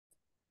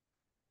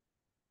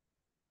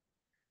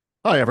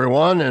Hi,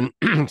 everyone, and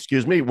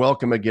excuse me.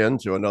 Welcome again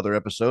to another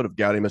episode of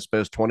Gaudium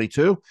Spes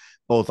 22,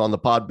 both on the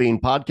Podbean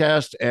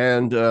podcast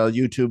and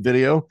YouTube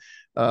video.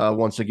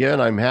 Once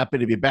again, I'm happy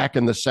to be back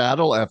in the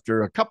saddle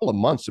after a couple of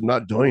months of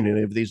not doing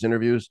any of these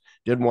interviews.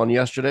 Did one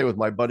yesterday with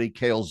my buddy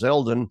Cale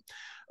Zeldin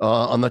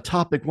on the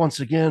topic, once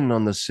again,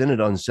 on the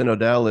synod, on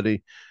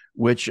synodality,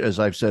 which, as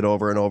I've said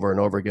over and over and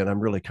over again, I'm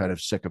really kind of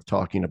sick of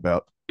talking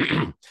about.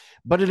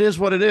 But it is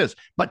what it is.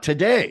 But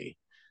today,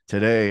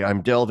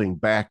 I'm delving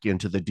back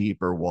into the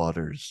deeper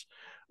waters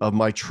of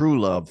my true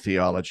love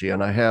theology.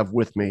 And I have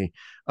with me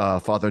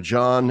Father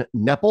John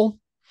Nepil.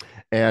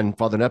 And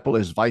Father Nepil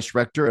is vice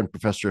rector and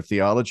professor of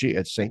theology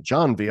at St.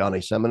 John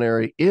Vianney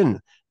Seminary in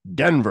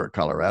Denver,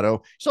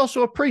 Colorado. He's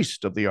also a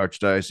priest of the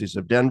Archdiocese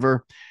of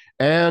Denver.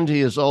 And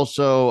he is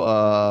also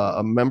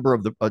a member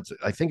of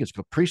I think it's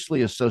the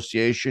Priestly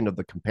Association of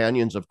the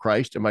Companions of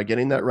Christ. Am I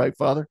getting that right,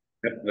 Father?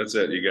 Yep, that's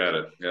it. You got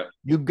it. Yeah,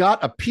 You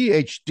got a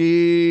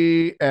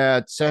PhD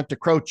at Santa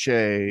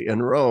Croce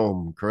in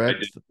Rome, I did.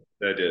 correct?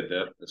 I did.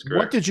 That's What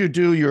correct. did you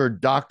do your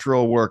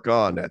doctoral work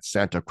on at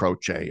Santa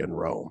Croce in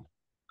Rome?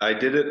 I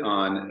did it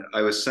on.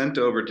 I was sent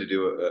over to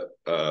do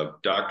a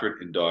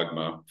doctorate in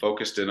dogma,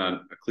 focused in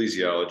on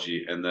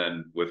ecclesiology, and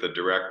then with a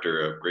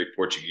director, a great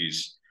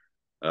Portuguese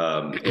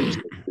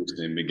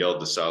named Miguel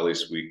de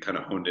Sales, we kind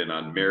of honed in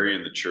on Mary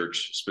and the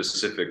Church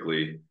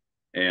specifically.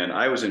 And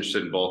I was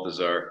interested in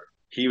Balthazar.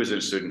 He was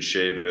interested in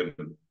Shaven.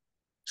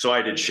 So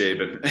I did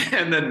Shaven,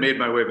 and then made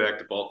my way back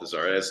to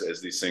Balthazar, as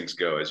these things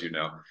go, as you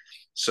know.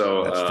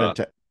 So That's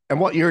fantastic. And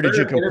what year did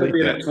you it ended up complete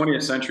being that? a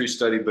 20th century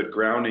study, but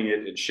grounding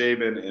it in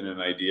Shaven in an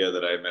idea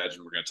that I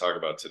imagine we're going to talk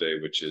about today,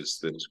 which is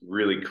this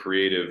really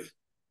creative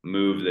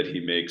move that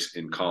he makes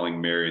in calling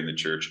Mary and the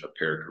Church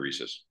a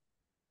perichoresis.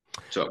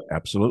 So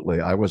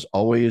Absolutely. I was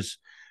always,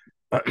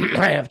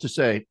 I have to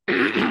say,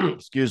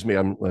 excuse me,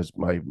 I'm as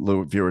my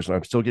little viewers, and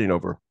I'm still getting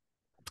over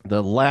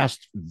the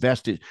last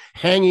vestige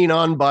hanging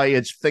on by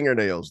its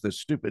fingernails, this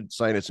stupid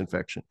sinus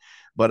infection.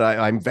 But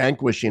I'm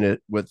vanquishing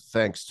it with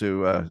thanks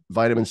to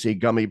vitamin C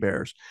gummy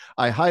bears.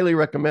 I highly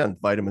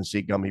recommend vitamin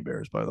C gummy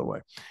bears, by the way.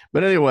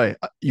 But anyway,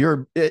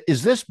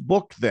 is this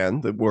book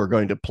then that we're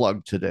going to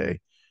plug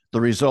today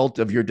the result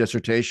of your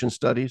dissertation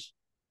studies?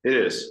 it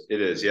is. It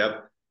is.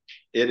 Yep.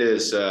 It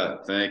is.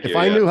 Thank you. If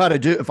I Yeah. knew how to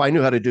do if I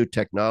knew how to do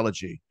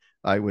technology,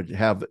 I would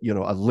have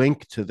a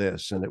link to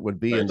this, and it would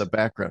be in the Nice.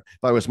 background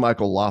if I was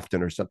Michael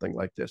Lofton or something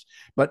like this.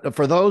 But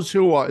for those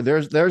who are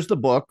there's the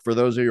book. For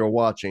those of you who are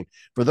watching,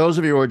 for those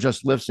of you who are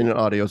just listening to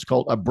audio, it's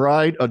called A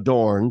Bride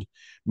Adorned: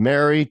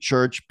 Mary,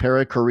 Church,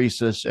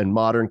 Perichoresis, and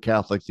Modern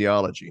Catholic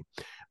Theology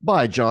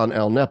by John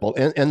L. Nepil.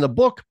 And the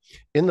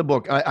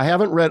book, I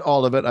haven't read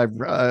all of it. I've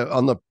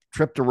on the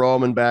trip to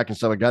Rome and back and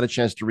stuff, I got a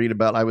chance to read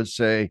about, I would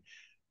say,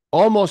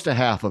 almost a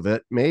half of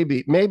it,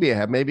 maybe I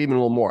have, maybe even a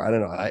little more. I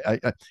don't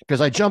know. Because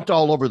I jumped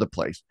all over the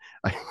place.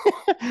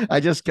 I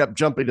just kept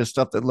jumping to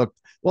stuff that looked,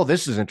 well,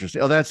 this is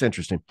interesting. Oh, that's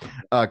interesting.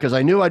 Because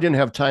I knew I didn't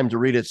have time to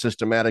read it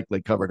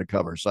systematically cover to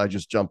cover, so I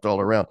just jumped all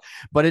around.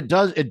 But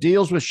it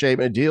deals with shape,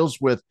 it deals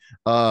with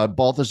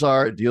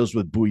Balthazar, it deals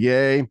with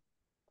Bouillet,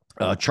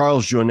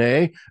 Charles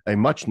Jeunet, a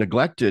much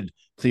neglected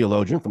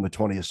theologian from the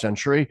 20th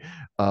century,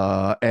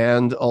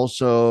 and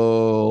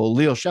also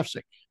Leo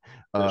Shevsik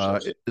uh,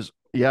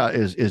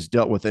 is is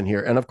dealt with in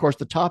here. And of course,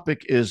 the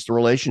topic is the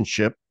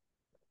relationship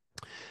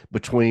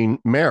between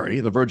Mary,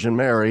 the Virgin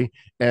Mary,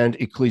 and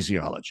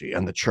ecclesiology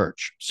and the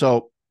church.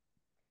 So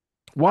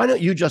why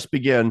don't you just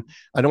begin?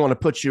 I don't want to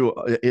put you,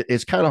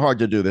 it's kind of hard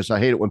to do this. I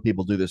hate it when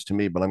people do this to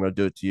me, but I'm going to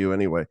do it to you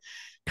anyway.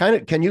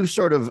 Can you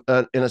sort of,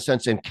 in a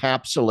sense,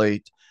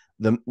 encapsulate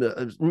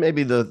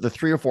maybe the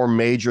three or four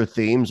major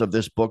themes of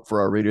this book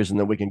for our readers, and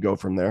then we can go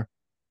from there?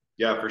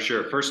 Yeah, for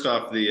sure. First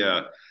off,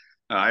 the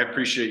I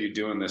appreciate you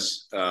doing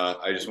this.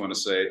 I just want to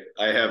say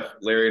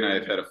Larry and I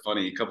have had a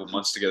funny couple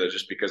months together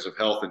just because of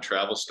health and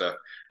travel stuff.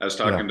 I was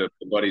Yeah. talking to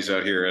buddies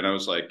out here, and I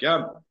was like, "Yeah,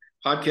 I'm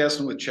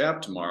podcasting with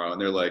Chapp tomorrow," and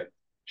they're like,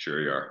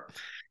 "Sure you are,"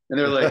 and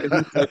they're like,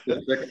 "Isn't this like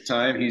the second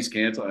time he's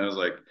canceled?" And I was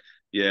like,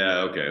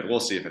 "Yeah, okay, we'll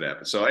see if it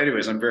happens." So,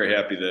 anyways, I'm very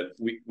happy that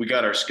we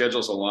got our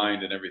schedules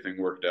aligned and everything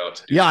worked out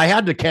to do Yeah, I this.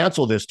 had to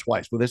cancel this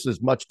twice, but this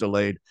is much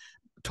delayed.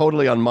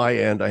 Totally on my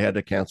end. I had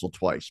to cancel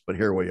twice, but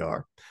here we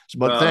are. So,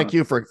 but thank Um,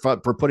 you for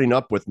putting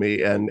up with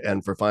me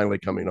and for finally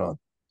coming on.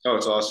 oh,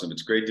 it's awesome.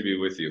 It's great to be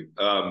with you.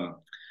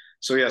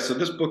 So yeah, so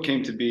this book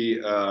came to be.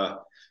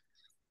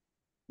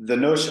 The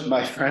notion,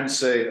 my friends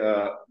say,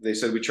 they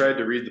said we tried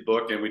to read the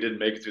book and we didn't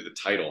make it through the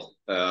title.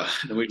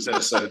 And we just had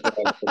to set it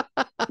down.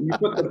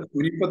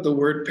 When you put the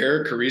word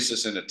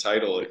perichoresis in a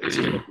title, it's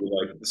going to be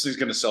like this is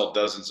going to sell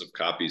dozens of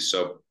copies.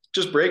 So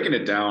just breaking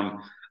it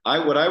down,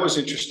 what I was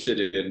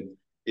interested in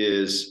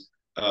is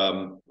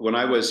when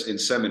I was in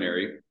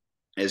seminary,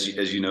 as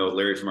you know,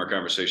 Larry, from our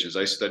conversations,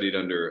 I studied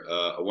under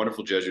a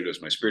wonderful Jesuit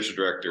as my spiritual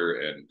director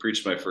and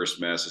preached my first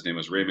mass. His name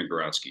was Raymond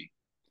Goronsky,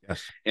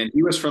 Yes. and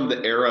he was from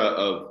the era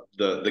of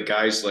the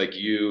guys like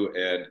you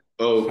and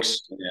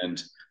Oakes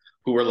and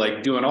who were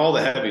like doing all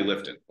the heavy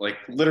lifting, like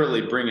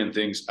literally bringing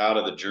things out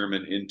of the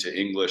German into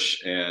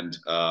English, and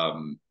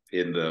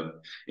in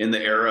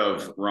the era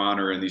of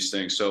Rahner and these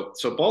things. So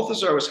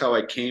Balthasar was how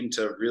I came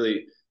to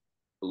really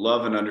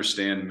love and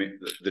understand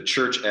the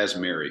church as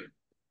Mary,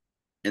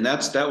 and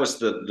that was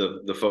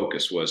the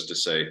focus, was to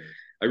say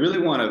I really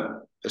want to,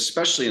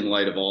 especially in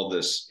light of all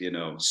this,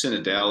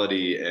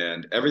 synodality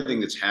and everything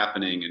that's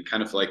happening, and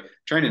kind of like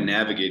trying to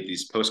navigate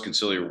these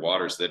post-conciliar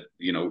waters that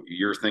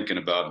you're thinking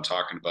about and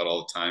talking about all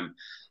the time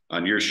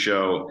on your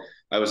show.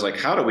 I was like,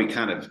 how do we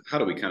kind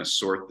of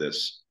sort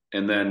this?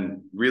 And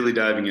then really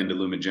diving into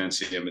Lumen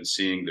Gentium and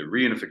seeing the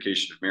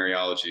reunification of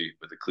Mariology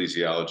with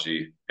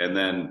ecclesiology, and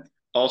then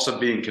also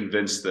being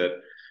convinced that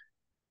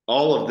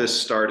all of this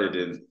started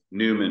in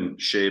Newman,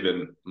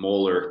 Shaben,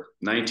 Moeller,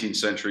 19th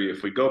century.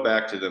 If we go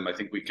back to them, I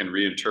think we can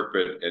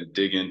reinterpret and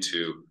dig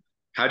into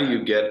how do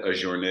you get a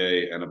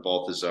Journet and a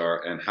Balthasar,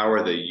 and how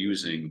are they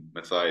using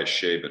Matthias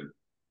Shaben?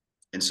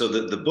 And so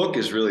the book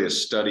is really a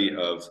study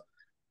of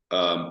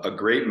a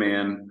great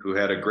man who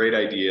had a great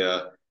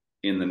idea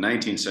in the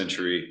 19th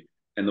century,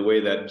 and the way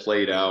that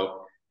played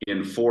out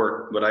in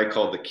four, what I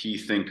call the key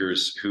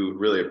thinkers, who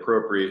really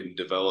appropriate and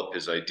develop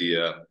his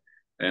idea,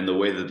 and the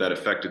way that that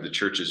affected the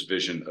church's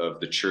vision of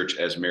the church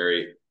as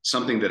Mary,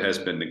 something that has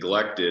been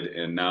neglected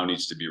and now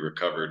needs to be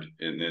recovered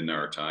in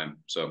our time.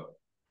 So,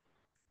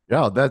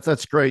 yeah,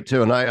 that's great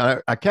too. And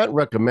I can't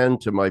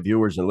recommend to my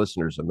viewers and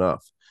listeners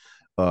enough,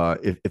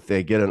 if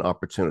they get an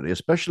opportunity,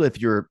 especially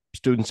if you're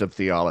students of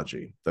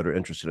theology that are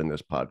interested in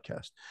this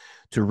podcast,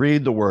 to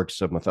read the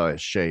works of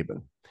Matthias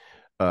Shaben,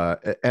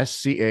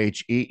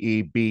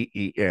 Scheeben,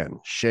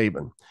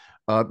 Shaben,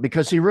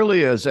 because he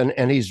really is,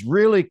 and he's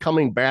really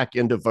coming back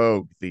into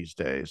vogue these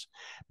days,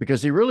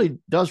 because he really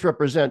does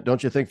represent,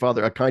 don't you think,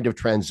 Father, a kind of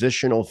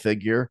transitional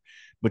figure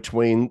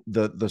between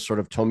the sort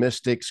of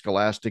Thomistic,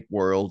 scholastic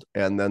world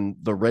and then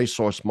the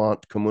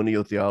ressourcement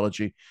communio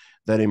theology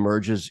that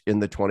emerges in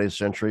the 20th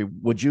century.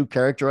 Would you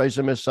characterize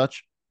him as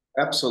such?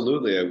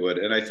 absolutely, I would.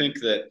 And I think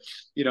that,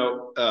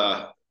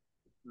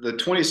 the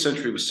 20th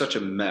century was such a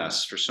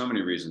mess for so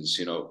many reasons,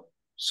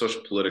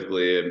 social,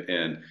 politically,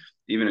 and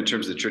even in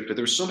terms of the church, but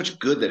there was so much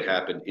good that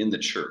happened in the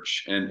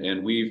church. And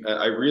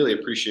I really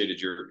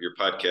appreciated your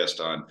podcast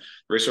on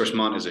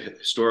ressourcement as a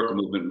historical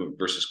movement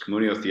versus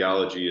communio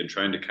theology, and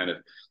trying to kind of,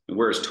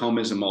 where is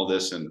Thomism, all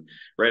this. And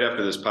right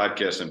after this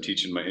podcast, I'm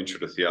teaching my intro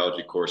to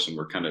theology course, and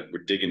we're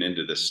digging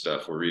into this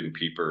stuff. We're reading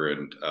Pieper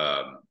and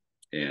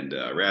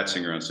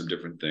Ratzinger on some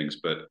different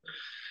things, but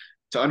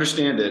to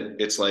understand it,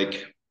 it's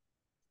like,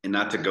 and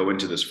not to go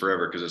into this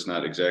forever because it's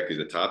not exactly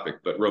the topic,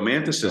 but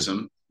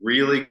Romanticism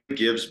really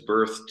gives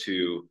birth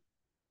to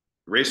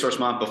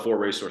ressourcement before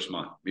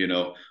ressourcement.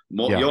 Johann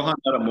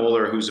Adam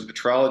Moeller, who's a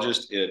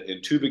petrologist in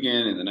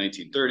Tübingen in the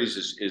 1930s,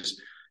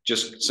 is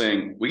just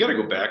saying, we got to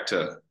go back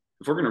to,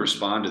 if we're going to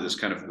respond to this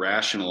kind of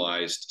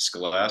rationalized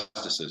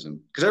scholasticism,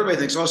 because everybody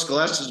thinks, oh,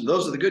 scholasticism,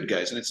 those are the good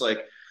guys. And it's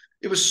like,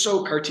 it was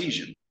so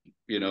Cartesian,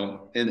 but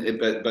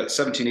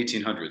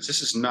 1800s.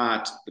 This is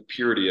not the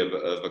purity of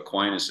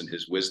Aquinas and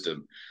his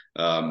wisdom.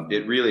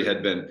 It really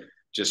had been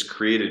just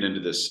created into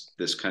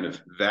this kind of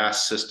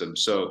vast system.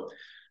 So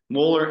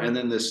Moeller, and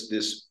then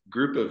this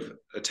group of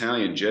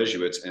Italian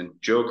Jesuits, and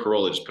Joe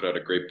Carolla just put out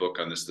a great book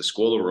on this, the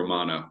Scuola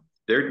Romana.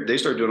 They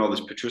started doing all this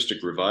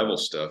patristic revival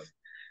stuff,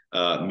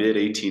 mid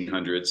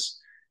 1800s,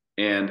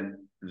 and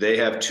they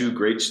have two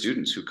great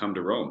students who come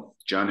to Rome: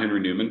 John Henry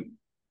Newman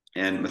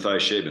and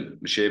Matthias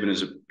Shaben.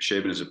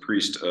 Shaben is a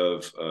priest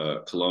of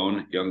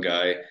Cologne, young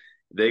guy.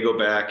 They go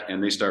back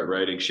and they start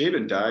writing.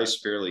 Shaben dies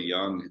fairly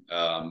young,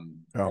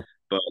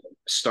 but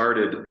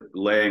started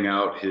laying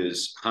out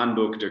his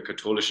Handbuch der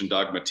katholischen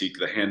Dogmatik,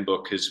 the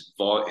handbook, his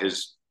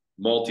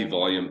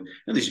multi-volume.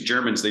 And these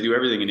Germans, they do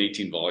everything in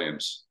 18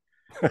 volumes.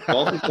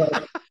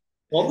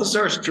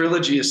 Balthasar's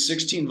trilogy is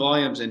 16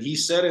 volumes, and he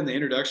said in the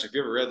introduction, if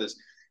you ever read this,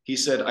 he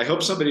said, "I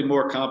hope somebody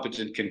more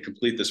competent can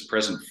complete this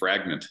present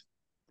fragment."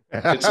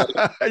 It's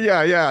like,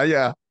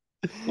 yeah.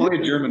 only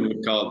a German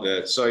would call it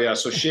that. So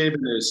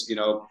Shaben is,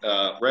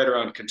 right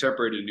around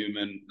contemporary to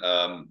Newman,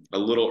 a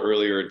little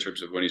earlier in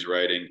terms of when he's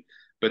writing.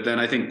 But then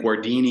I think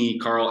Guardini,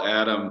 Carl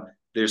Adam,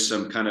 there's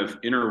some kind of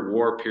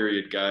interwar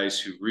period guys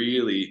who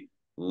really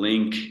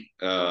link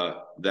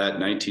that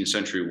 19th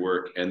century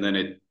work, and then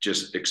it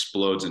just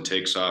explodes and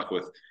takes off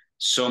with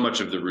so much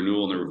of the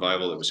renewal and the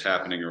revival that was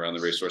happening around the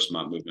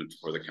ressourcement movement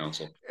before the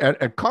council. And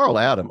Carl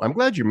Adam, I'm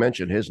glad you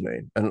mentioned his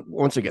name. And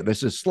once again,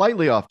 this is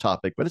slightly off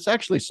topic, but it's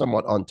actually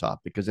somewhat on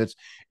topic, because it's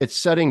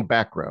setting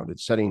background.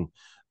 It's setting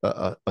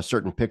a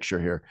certain picture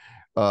here.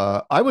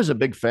 I was a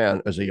big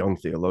fan as a young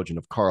theologian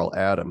of Carl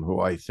Adam, who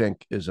I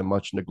think is a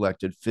much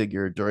neglected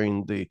figure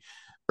during the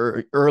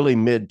early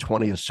mid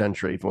 20th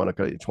century, if you want to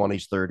call it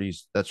 20s,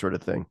 30s, that sort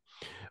of thing.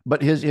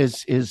 But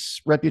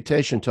his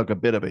reputation took a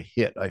bit of a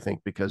hit, I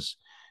think, because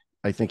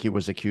I think he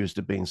was accused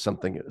of being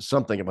something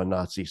of a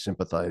Nazi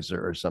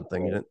sympathizer or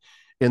something.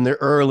 In the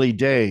early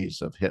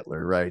days of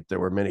Hitler, right, there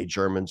were many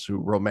Germans who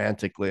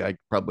romantically, I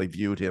probably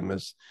viewed him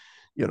as,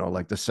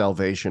 like the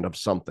salvation of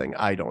something.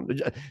 I don't,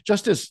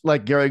 just as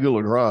like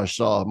Garrigou-Lagrange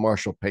saw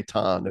Marshal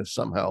Pétain as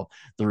somehow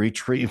the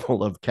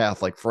retrieval of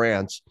Catholic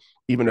France,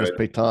 even as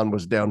Right. Pétain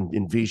was down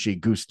in Vichy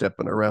goose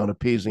stepping around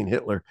appeasing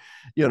Hitler.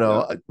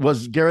 Yeah.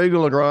 Was Gary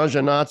Lagrange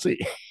a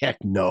Nazi?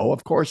 Heck no,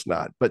 of course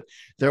not. But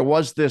there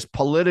was this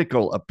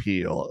political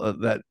appeal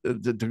that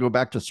to go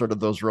back to sort of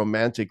those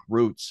romantic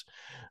roots,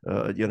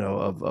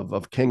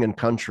 of king and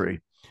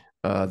country.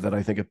 That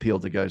I think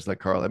appealed to guys like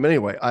Carl.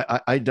 Anyway,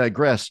 I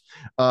digress.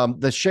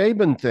 The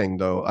Shaban thing,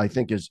 though, I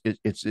think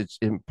it's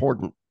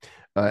important,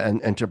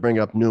 and to bring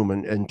up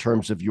Newman in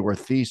terms of your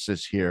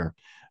thesis here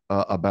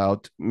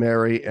about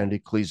Mary and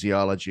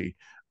ecclesiology,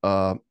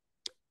 uh,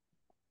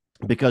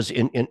 because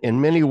in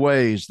many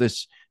ways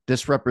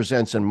this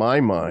represents in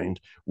my mind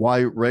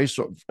why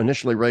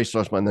initially race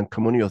source and then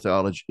communal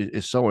theology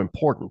is so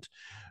important,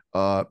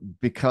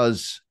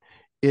 because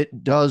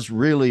it does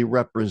really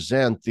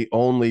represent the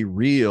only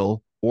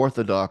real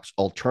orthodox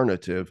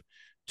alternative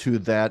to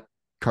that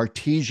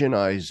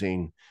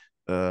Cartesianizing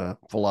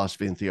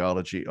philosophy and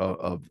theology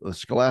of the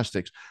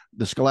scholastics.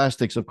 The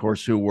scholastics, of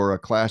course, who were a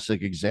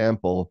classic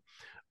example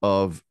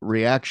of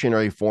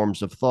reactionary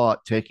forms of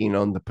thought taking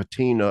on the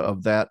patina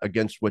of that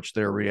against which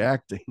they're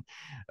reacting.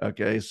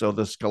 Okay, so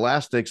the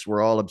scholastics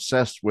were all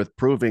obsessed with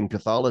proving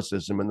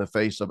Catholicism in the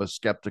face of a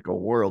skeptical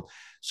world.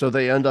 So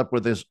they end up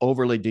with this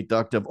overly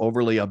deductive,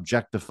 overly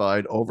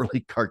objectified, overly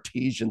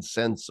Cartesian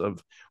sense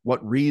of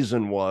what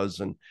reason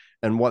was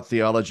and what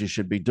theology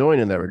should be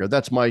doing in that regard.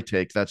 That's my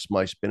take. That's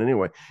my spin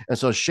anyway. And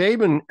so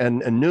Shaban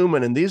and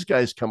Newman and these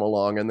guys come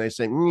along and they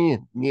say,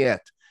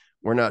 yet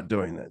we're not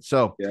doing that.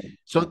 So, Yeah.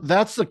 so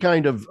that's the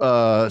kind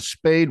of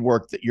spade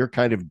work that you're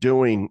kind of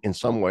doing in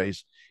some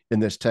ways in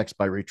this text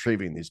by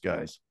retrieving these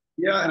guys.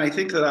 Yeah, and I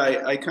think that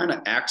I kind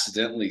of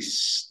accidentally,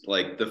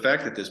 like, the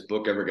fact that this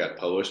book ever got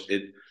published,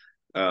 it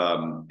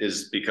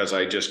is because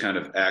I just kind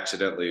of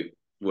accidentally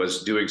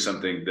was doing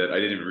something that I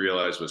didn't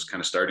realize was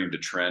kind of starting to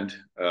trend.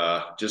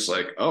 Just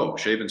like, oh,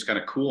 Shaban's kind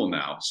of cool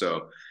now.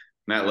 So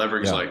Matt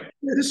Levering's Yeah. like,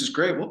 yeah, this is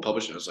great. We'll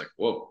publish it. I was like,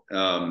 whoa,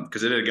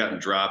 because it had gotten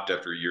dropped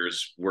after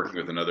years working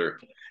with another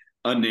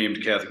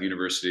unnamed Catholic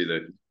university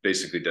that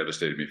basically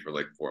devastated me for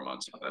like 4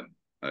 months, and then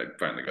I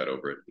finally got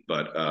over it.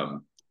 But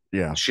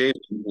Yeah.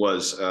 Shaban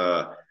was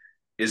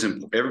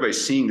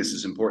everybody's seeing this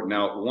is important.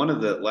 Now, one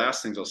of the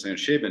last things I'll say on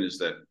Shaban is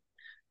that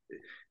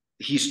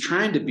he's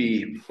trying to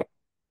be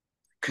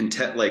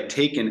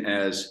taken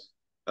as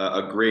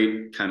a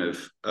great kind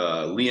of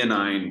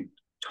Leonine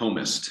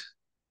Thomist,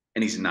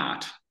 and he's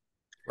not.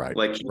 Right.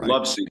 Like, he right.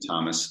 loves St.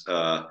 Thomas,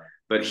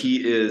 but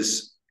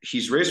he's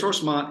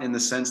ressourcement in the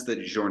sense that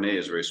Journet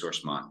is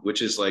ressourcement,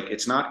 which is like,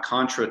 it's not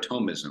contra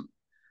Thomism.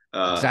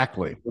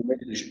 Exactly.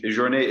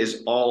 Journet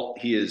is all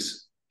he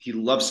is. He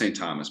loves St.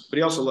 Thomas, but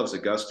he also loves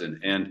Augustine.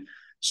 And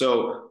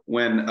so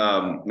when,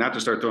 not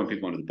to start throwing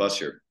people under the bus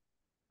here,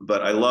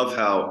 but I love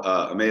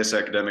how Emmaus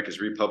Academic is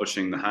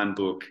republishing the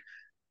Handbuch,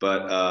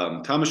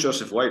 but Thomas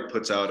Joseph White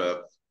puts out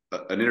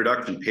an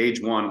introduction,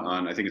 page 1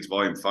 on, I think it's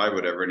volume 5,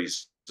 whatever, and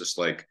he's just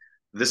like,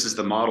 this is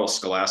the model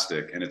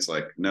scholastic, and it's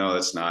like, no,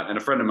 it's not. And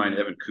a friend of mine,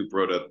 Evan Coop,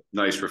 wrote a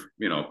nice,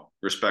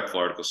 respectful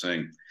article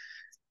saying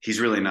he's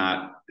really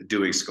not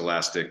doing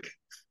scholastic.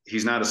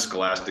 He's not a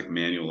scholastic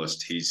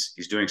manualist. He's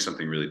doing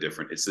something really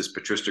different. It's this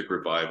patristic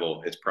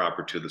revival. It's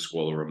proper to the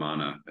Scuola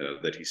Romana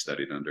that he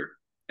studied under,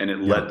 and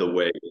it led the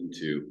way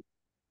into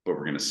what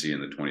we're going to see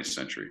in the 20th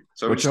century.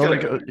 So which only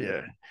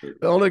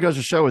goes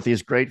to show with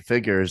these great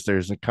figures,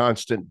 there's a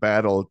constant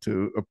battle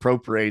to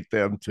appropriate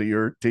them to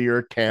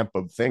your camp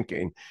of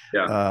thinking,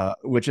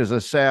 which is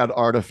a sad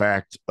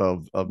artifact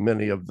of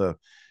many of the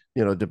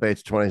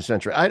debates 20th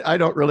century. I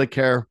don't really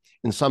care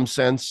in some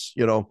sense,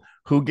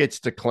 who gets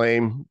to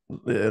claim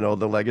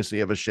the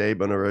legacy of a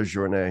Shaban or a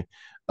Journet.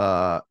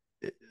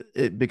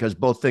 Because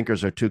both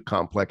thinkers are too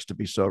complex to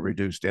be so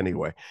reduced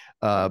anyway.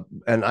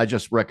 And I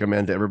just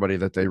recommend to everybody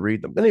that they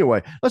read them.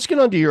 Anyway, let's get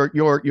on to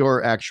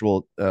your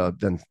actual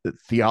then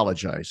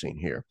theologizing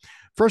here.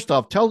 First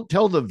off, tell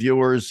the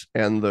viewers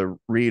and the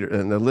reader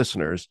and the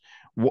listeners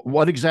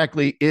what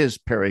exactly is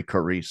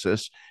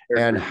perichoresis,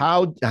 and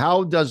how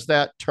does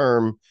that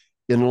term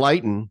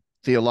enlighten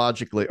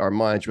theologically our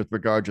minds with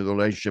regard to the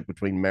relationship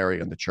between Mary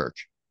and the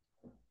church?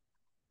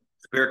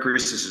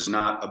 Perichoresis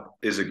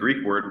is a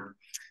Greek word,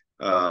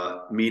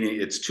 meaning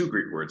it's 2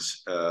 Greek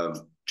words.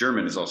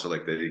 German is also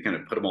like that. You kind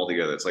of put them all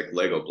together. It's like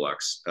Lego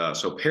blocks.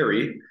 So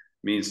peri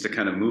means to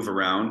kind of move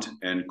around,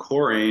 and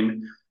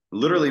chorein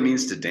literally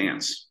means to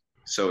dance.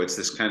 So it's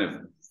this kind of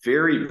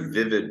very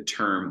vivid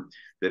term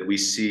that we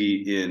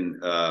see in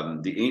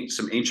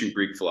some ancient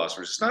Greek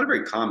philosophers. It's not a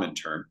very common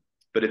term,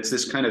 but it's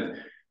this kind of...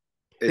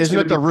 Isn't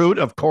it the root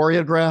of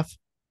choreograph?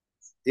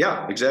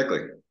 Yeah,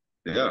 exactly.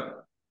 Yeah.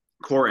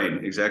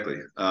 Chorein, exactly.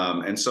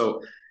 And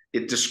so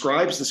it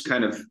describes this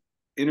kind of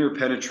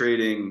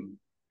interpenetrating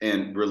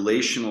and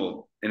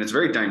relational, and it's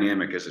very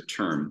dynamic as a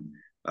term.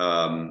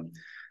 And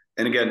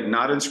again,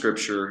 not in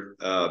scripture,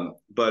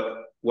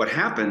 but what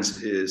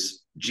happens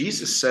is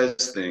Jesus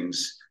says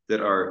things that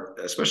are,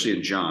 especially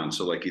in John.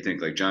 So like, you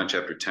think like John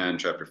chapter 10,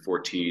 chapter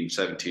 14,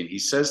 17, he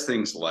says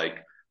things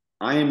like,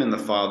 I am in the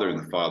Father and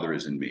the Father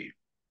is in me.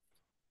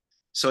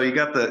 So you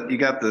got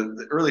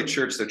the early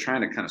church, they're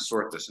trying to kind of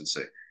sort this and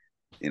say,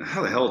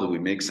 how the hell do we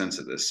make sense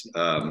of this?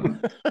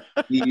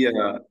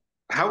 The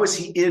How is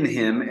he in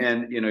him?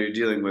 And you're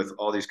dealing with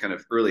all these kind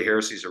of early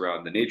heresies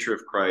around the nature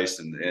of Christ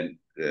and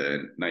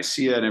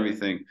Nicaea and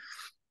everything.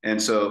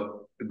 And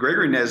so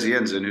Gregory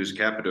Nazianzen, who's a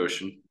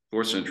Cappadocian,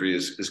 fourth century,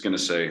 is going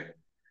to say,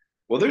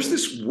 well, there's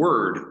this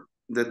word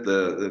that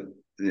the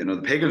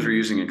pagans were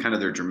using in kind of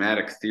their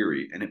dramatic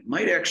theory, and it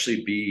might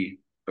actually be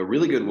a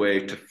really good way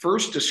to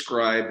first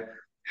describe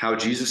how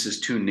Jesus's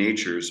two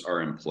natures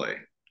are in play.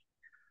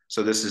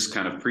 So this is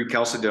kind of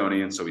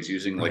pre-Chalcedonian, so he's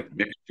using Right. like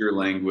mixture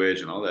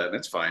language and all that. And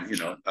that's fine,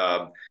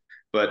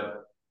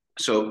 but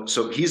so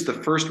he's the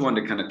first one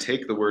to kind of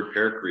take the word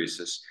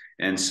perichoresis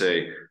and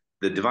say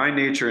the divine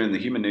nature and the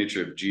human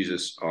nature of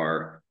Jesus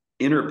are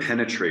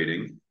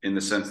interpenetrating in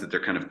the sense that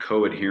they're kind of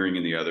co-adhering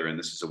in the other, and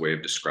this is a way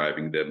of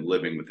describing them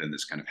living within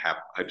this kind of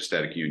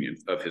hypostatic union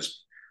of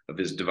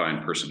his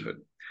divine personhood.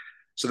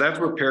 So that's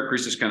where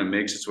perichoresis kind of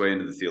makes its way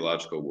into the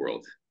theological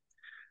world.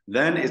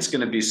 Then it's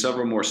going to be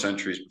several more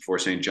centuries before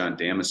St. John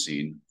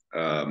Damascene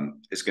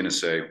is going to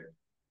say,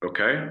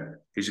 okay,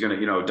 he's going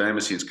to,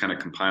 Damascene's kind of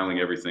compiling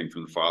everything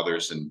from the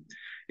fathers in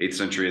 8th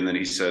century. And then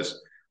he says,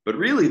 but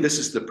really, this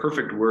is the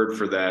perfect word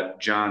for that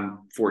John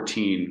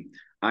 14,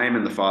 I am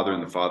in the Father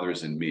and the Father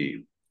is in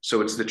me.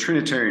 So it's the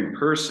Trinitarian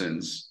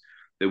persons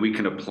that we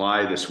can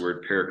apply this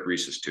word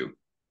perichoresis to.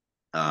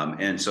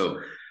 And so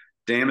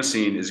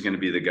Damascene is going to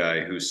be the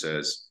guy who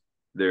says,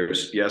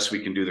 yes, we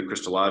can do the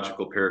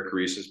Christological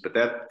perichoresis, but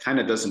that kind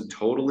of doesn't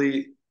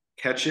totally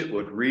catch it.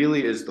 What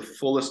really is the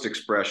fullest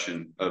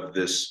expression of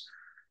this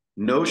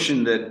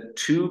notion that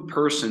two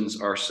persons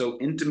are so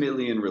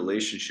intimately in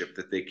relationship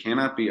that they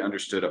cannot be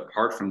understood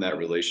apart from that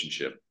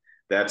relationship.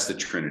 That's the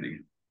Trinity.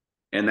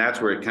 And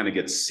that's where it kind of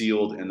gets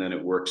sealed, and then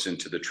it works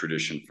into the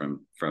tradition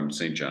from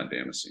St. John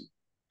Damascene.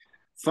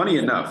 Funny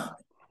enough,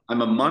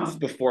 I'm a month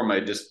before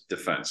my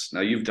defense. Now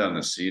you've done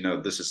this,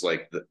 so this is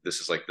like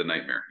the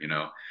nightmare.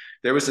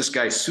 There was this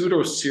guy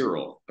Pseudo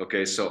Cyril.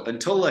 Okay, so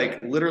until like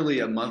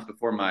literally a month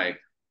before my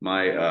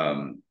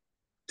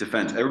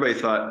defense, everybody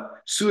thought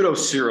Pseudo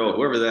Cyril,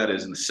 whoever that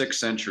is in the 6th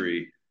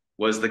century,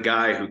 was the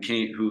guy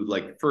who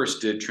like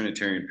first did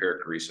Trinitarian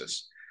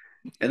perichoresis.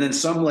 And then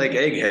some like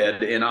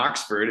egghead in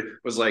Oxford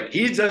was like,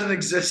 he doesn't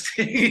exist.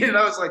 And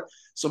I was like,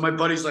 so my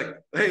buddy's like,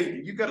 hey,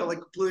 you got to like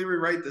completely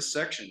rewrite this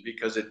section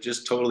because it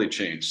just totally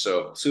changed.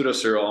 So Pseudo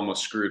Cyril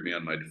almost screwed me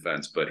on my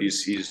defense, but he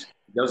doesn't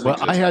Well,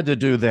 I exist. had to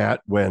do that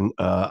when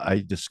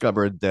I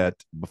discovered that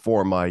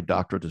before my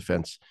doctorate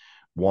defense,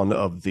 one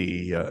of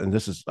the, and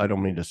this is, I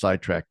don't mean to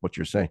sidetrack what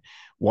you're saying,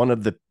 one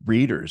of the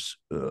readers,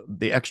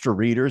 the extra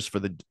readers for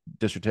the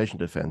dissertation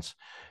defense,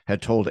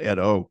 had told Ed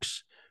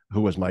Oakes, who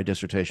was my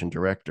dissertation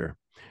director,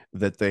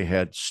 that they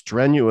had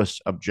strenuous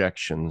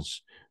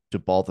objections to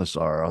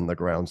Balthasar on the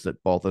grounds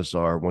that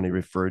Balthasar, when he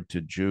referred to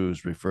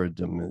Jews, referred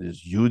to them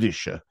as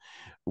Jüdische,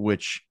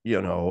 which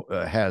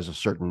has a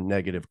certain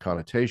negative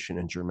connotation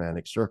in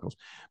Germanic circles.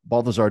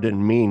 Balthasar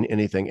didn't mean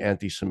anything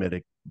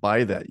anti-Semitic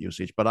by that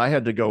usage, but I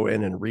had to go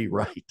in and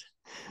rewrite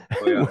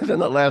Oh yeah. within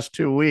the last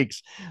 2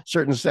 weeks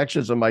certain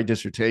sections of my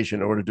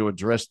dissertation in order to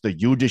address the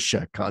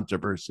Jüdische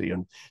controversy.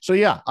 And so,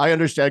 yeah, I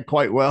understand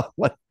quite well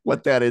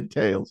what that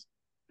entails.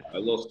 A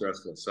little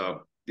stressful.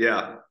 So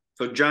yeah.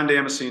 So John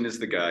Damascene is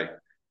the guy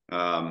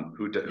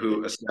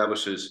who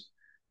establishes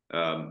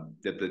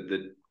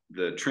that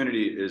the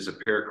Trinity is a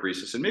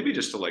perichoresis, and maybe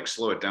just to like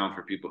slow it down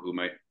for people who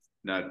might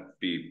not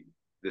be,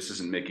 this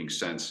isn't making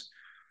sense.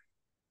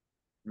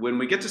 When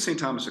we get to St.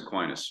 Thomas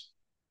Aquinas,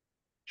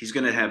 he's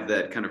going to have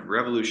that kind of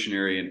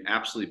revolutionary and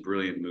absolutely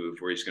brilliant move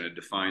where he's going to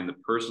define the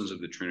persons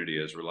of the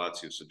Trinity as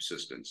relatio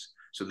subsistens,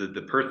 so that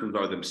the persons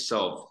are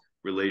themselves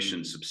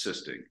relations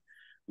subsisting,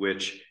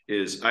 which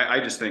is, I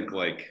just think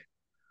like,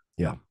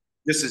 Yeah.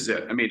 this is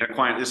it. I mean,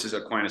 this is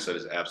Aquinas at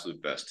his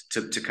absolute best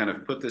to kind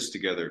of put this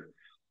together.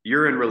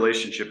 You're in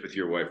relationship with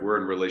your wife. We're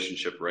in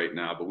relationship right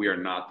now, but we are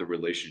not the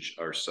relationship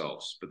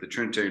ourselves. But the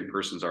Trinitarian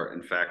persons are,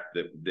 in fact,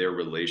 their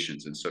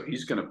relations. And so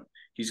he's gonna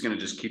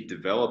just keep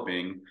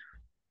developing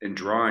and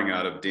drawing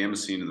out of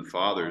Damascene and the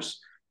Fathers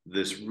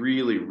this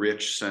really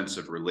rich sense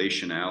of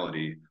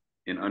relationality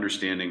in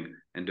understanding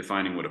and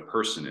defining what a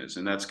person is.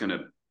 And that's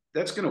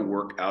gonna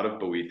work out of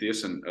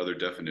Boethius and other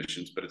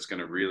definitions, but it's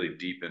gonna really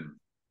deepen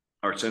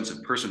our sense of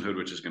personhood,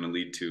 which is going to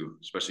lead to,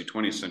 especially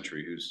 20th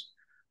century,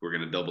 we're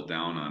going to double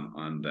down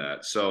on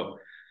that. So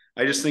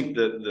I just think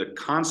that the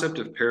concept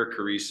of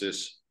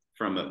perichoresis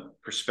from a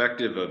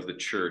perspective of the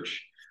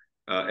church,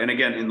 and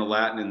again, in the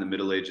Latin, in the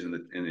Middle Ages, in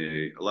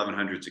the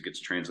 1100s, it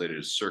gets translated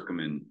as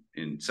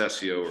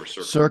circumincessio or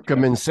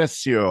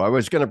Circumincessio. I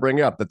was going to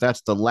bring up that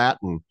that's the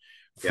Latin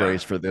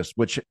phrase yeah. for this,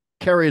 which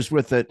carries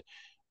with it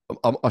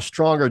a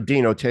stronger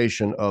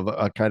denotation of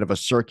a kind of a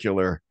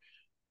circular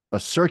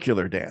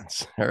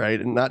dance, all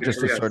right, and not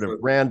just a Yeah, sort of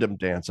random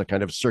dance, a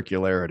kind of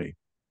circularity.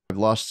 I've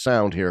lost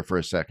sound here for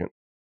a second.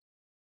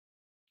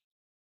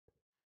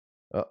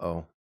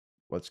 Uh-oh,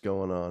 what's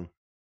going on?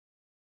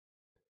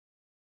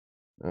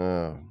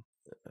 Oh,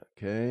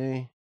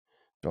 okay,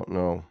 don't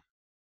know.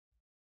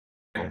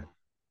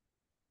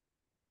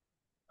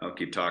 I'll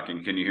keep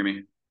talking. Can you hear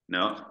me?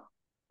 No.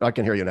 I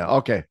can hear you now.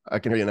 Okay, I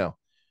can hear you now.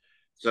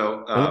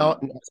 So And now,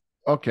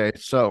 okay,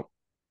 so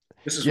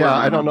this is where yeah,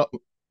 my I don't mom. know.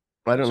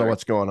 I don't know Sorry.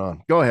 what's going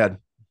on. Go ahead.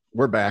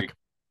 We're back.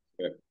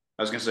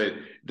 I was going to say,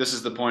 this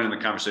is the point in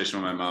the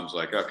conversation when my mom's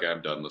like, okay,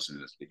 I'm done listening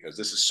to this because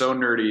this is so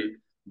nerdy.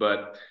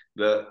 But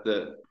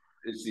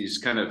it's these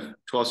kind of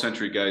 12th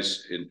century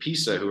guys in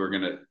Pisa who are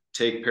going to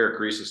take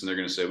perichoresis and they're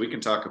going to say, we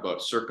can talk about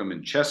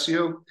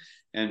circumincessio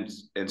and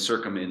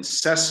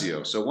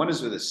circumincessio. So one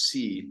is with a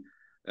C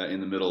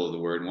in the middle of the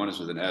word, and one is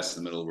with an S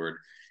in the middle of the word.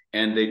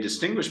 And they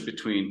distinguish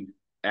between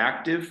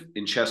active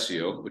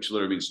incessio, which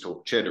literally means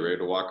to cedere,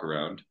 to walk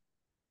around,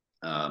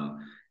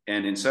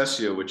 and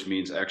incessio, which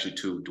means actually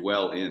to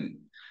dwell in.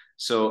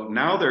 So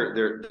now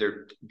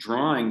they're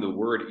drawing the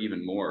word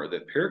even more.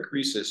 That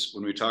perichoresis,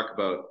 when we talk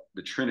about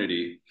the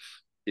Trinity,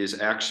 is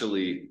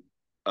actually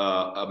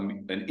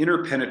an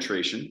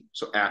interpenetration,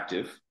 so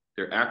active.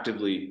 They're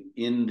actively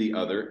in the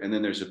other, and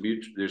then there's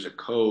a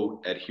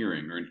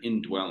co-adhering or an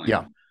indwelling,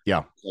 Yeah,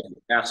 yeah. like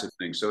a passive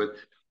thing.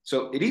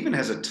 So it even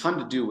has a ton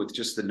to do with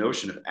just the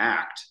notion of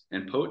act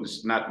and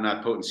potency,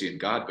 not potency in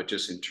God, but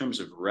just in terms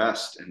of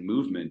rest and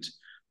movement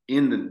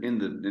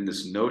in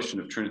this notion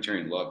of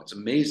Trinitarian love. It's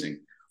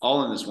amazing,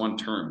 all in this one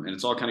term, and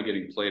it's all kind of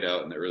getting played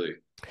out in the early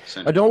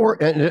century. Don't worry.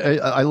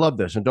 And I love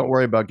this, and don't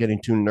worry about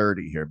getting too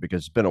nerdy here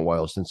because it's been a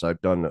while since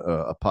I've done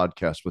a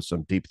podcast with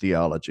some deep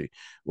theology,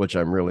 which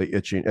I'm really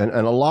itching. And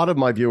a lot of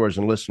my viewers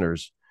and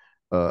listeners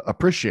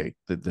appreciate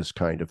this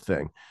kind of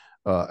thing,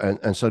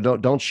 and so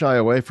don't shy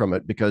away from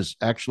it because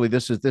actually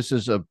this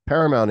is of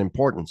paramount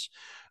importance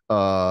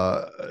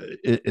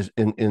is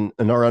in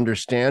our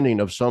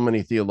understanding of so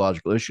many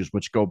theological issues,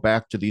 which go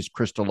back to these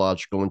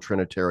Christological and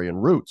Trinitarian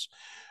roots,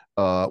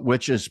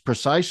 which is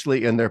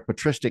precisely in their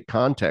patristic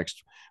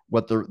context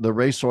what the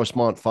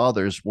Ressourcement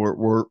fathers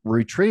were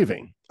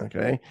retrieving.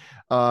 Okay,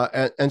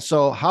 and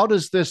so how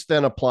does this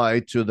then apply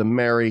to the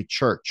Mary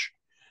Church?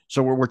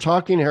 So we're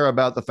talking here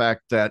about the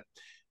fact that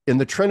in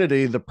the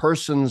Trinity, the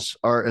persons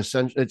are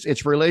essential.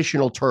 It's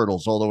relational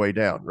turtles all the way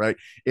down, right?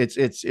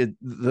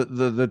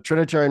 The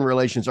Trinitarian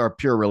relations are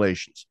pure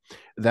relations.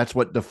 That's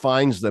what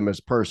defines them as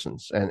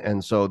persons,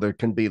 and so there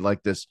can be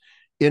like this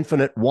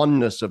infinite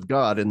oneness of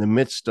God in the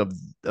midst of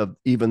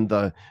even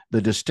the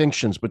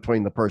distinctions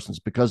between the persons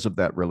because of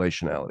that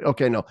relationality.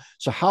 Okay, no.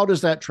 So how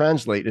does that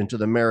translate into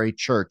the Mary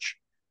Church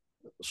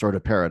sort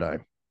of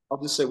paradigm?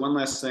 I'll just say one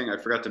last thing. I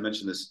forgot to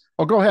mention this.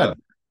 Oh, go ahead.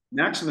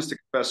 Maximus the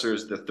Confessor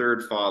is the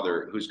third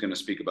father who's going to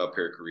speak about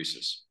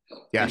perichoresis.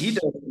 And he Yes.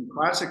 does in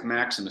classic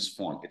Maximus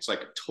form. It's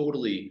like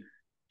totally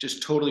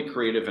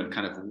creative and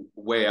kind of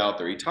way out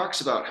there. He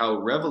talks about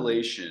how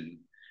revelation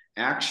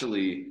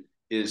actually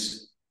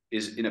is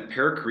in a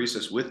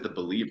perichoresis with the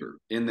believer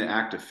in the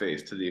act of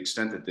faith to the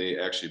extent that they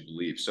actually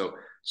believe. So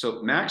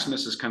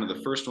Maximus is kind of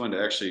the first one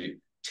to actually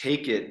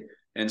take it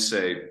and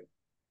say,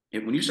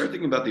 when you start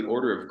thinking about the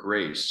order of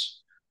grace,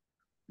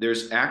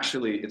 there's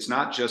actually, it's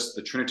not just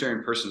the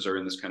Trinitarian persons are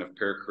in this kind of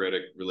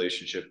perichoretic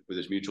relationship with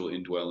this mutual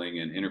indwelling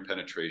and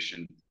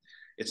interpenetration.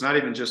 It's not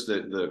even just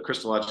the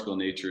Christological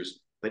natures,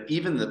 but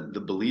even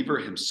the believer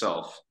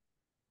himself.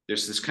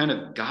 There's this kind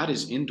of God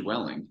is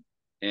indwelling,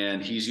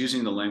 and he's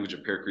using the language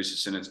of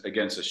perichoresis, and it's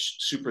against a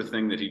super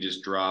thing that he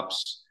just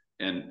drops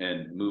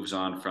and moves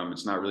on from.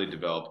 It's not really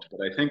developed,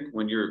 but I think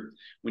when you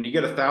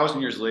get 1,000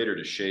 years later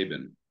to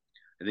Shaban,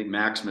 I think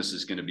Maximus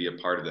is going to be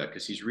a part of that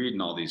because he's reading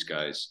all these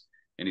guys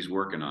and he's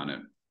working on it.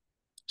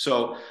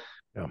 So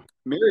Yeah.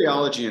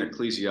 Mariology and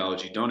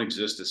ecclesiology don't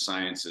exist as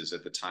sciences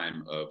at the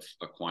time of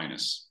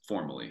Aquinas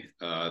formally.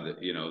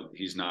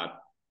 He's not.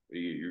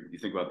 You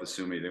think about the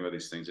Summa, you think about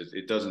these things.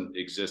 It doesn't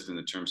exist in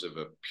the terms of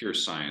a pure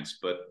science.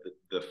 But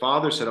the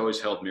fathers had always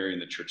held Mary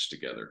and the church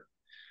together.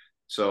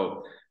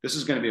 So this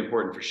is going to be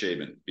important for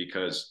Shaban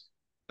because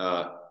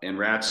and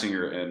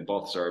Ratzinger and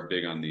Balthasar are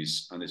big on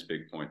this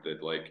big point that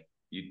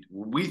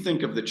we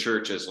think of the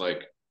church as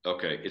like,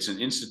 okay, it's an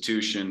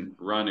institution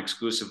run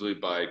exclusively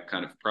by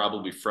kind of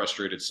probably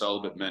frustrated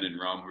celibate men in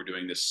Rome who are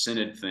doing this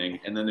synod thing.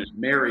 And then there's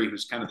Mary,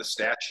 who's kind of the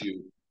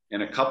statue,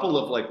 and a couple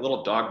of like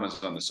little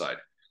dogmas on the side.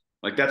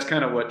 Like that's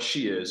kind of what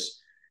she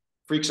is.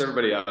 Freaks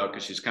everybody out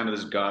because she's kind of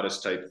this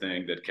goddess type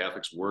thing that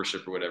Catholics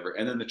worship or whatever.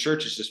 And then the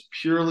church is just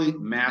purely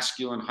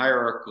masculine,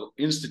 hierarchical,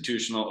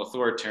 institutional,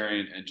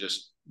 authoritarian, and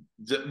just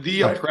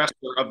the Right. oppressor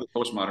of the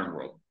postmodern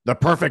world. The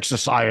perfect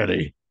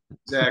society.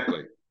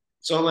 Exactly.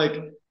 So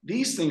like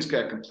these things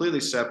got completely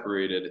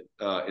separated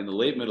in the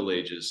late Middle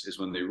Ages is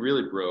when they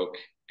really broke.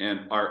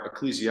 And our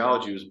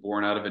ecclesiology was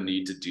born out of a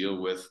need to deal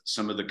with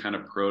some of the kind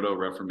of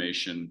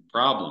proto-Reformation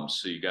problems.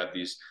 So you got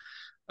these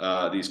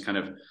kind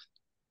of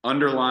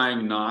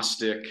underlying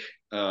Gnostic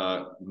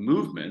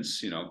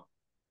movements,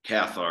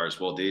 Cathars,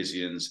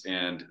 Waldensians,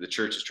 and the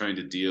church is trying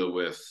to deal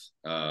with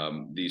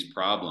these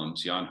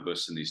problems, Jan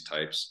Hus and these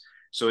types.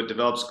 So it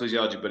develops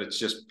ecclesiology, but it's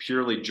just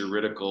purely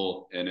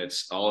juridical, and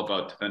it's all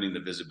about defending the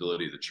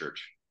visibility of the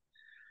church.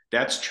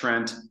 That's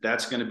Trent.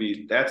 That's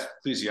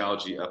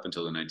ecclesiology up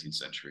until the 19th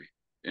century,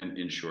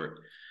 in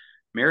short.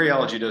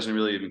 Mariology doesn't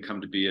really even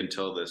come to be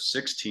until the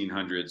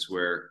 1600s,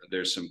 where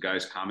there's some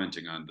guys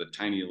commenting on the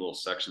tiny little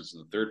sections in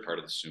the third part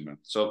of the Summa.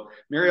 So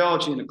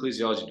Mariology and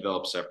ecclesiology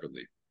develop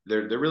separately.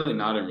 They're really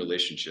not in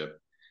relationship.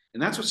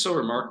 And that's what's so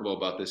remarkable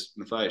about this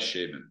Matthias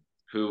Shaban,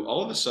 who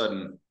all of a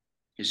sudden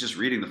is just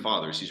reading the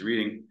fathers. He's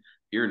reading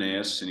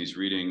Irenaeus and he's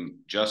reading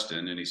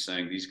Justin, and he's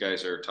saying these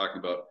guys are talking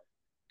about,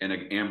 and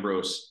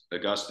Ambrose,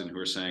 Augustine, who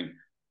are saying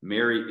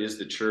Mary is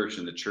the church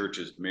and the church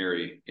is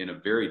Mary in a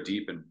very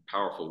deep and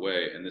powerful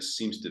way. And this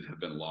seems to have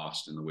been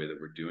lost in the way that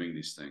we're doing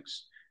these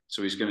things.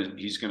 So he's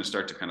gonna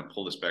start to kind of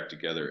pull this back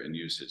together and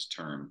use his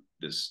term,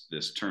 this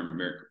term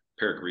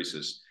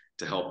perichoresis,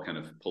 to help kind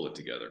of pull it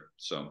together.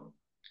 So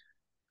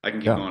I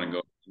can keep Yeah. going and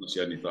go unless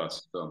you had any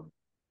thoughts. So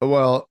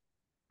Well,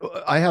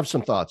 I have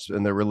some thoughts,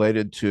 and they're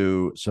related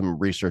to some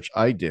research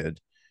I did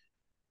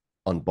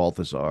on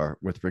Balthazar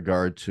with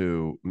regard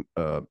to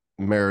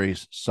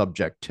Mary's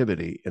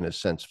subjectivity, in a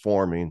sense,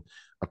 forming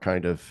a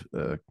kind of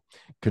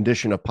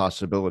condition of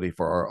possibility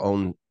for our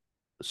own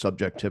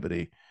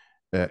subjectivity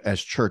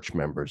as church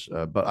members.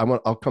 But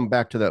I'll come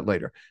back to that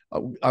later.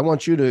 I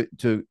want you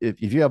to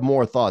if you have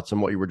more thoughts on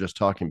what you were just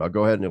talking about,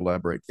 go ahead and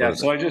elaborate yeah,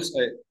 further.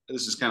 so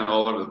this is kind of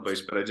all over the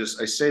place, but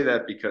I say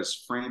that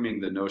because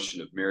framing the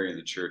notion of Mary in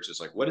the church is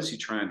like, what is he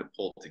trying to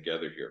pull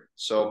together here?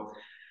 So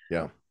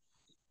Yeah.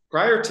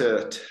 prior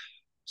to,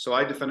 so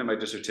I defended my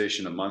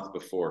dissertation a month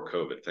before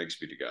COVID, thanks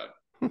be to God,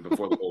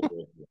 before the whole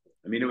world.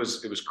 I mean, it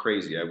was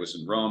crazy. I was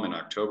in Rome in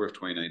October of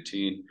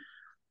 2019.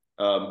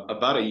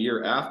 About a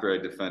year after I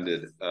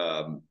defended,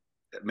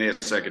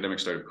 Mass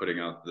Academics started putting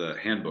out the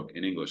handbook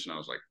in English, and I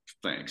was like,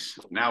 thanks.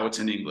 Now it's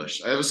in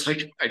English. I was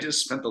like, I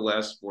just spent the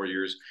last 4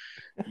 years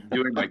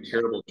doing my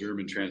terrible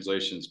German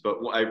translations. But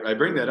I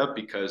bring that up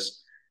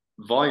because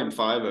volume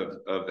 5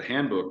 of the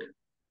handbook,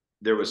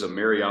 there was a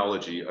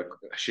Mariology,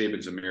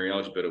 Shaban's a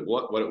Mariology, but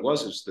what it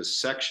was is the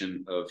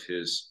section of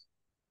his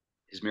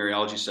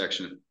Mariology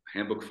section,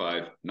 handbook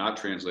 5, not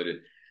translated,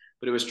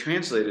 but it was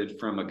translated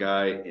from a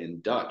guy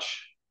in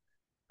Dutch.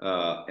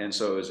 And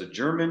so it was a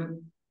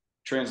German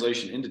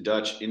translation into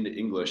Dutch, into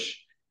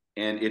English,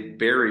 and it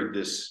buried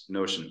this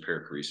notion of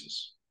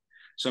perichoresis.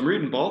 So I'm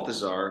reading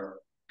Balthazar,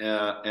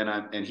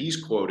 and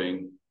he's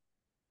quoting,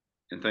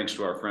 and thanks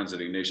to our friends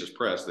at Ignatius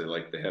Press, they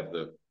have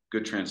the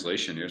good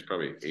translation here. It's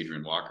probably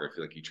Adrian Walker. I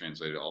feel like he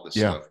translated all this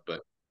Yeah. stuff.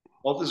 But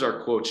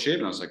Balthazar quotes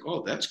Shaban. I was like,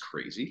 oh, that's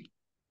crazy.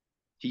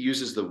 He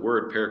uses the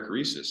word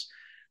perichoresis.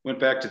 Went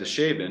back to the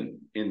Shaban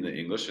in the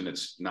English, and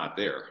it's not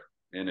there.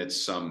 And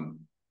it's some,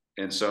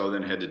 and so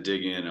then had to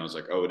dig in. I was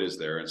like, oh, it is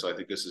there. And so I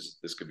think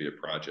this could be a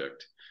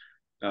project.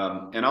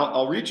 And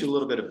I'll read you a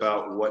little bit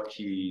about what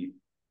he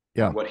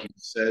Yeah.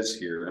 says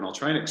here, and I'll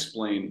try and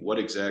explain what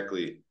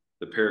exactly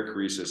the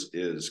perichoresis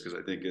is, because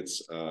I think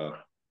it's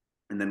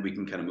and then we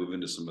can kind of move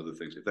into some other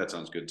things if that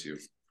sounds good to you.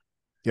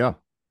 Yeah.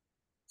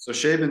 So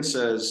Shaban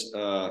says,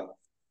 let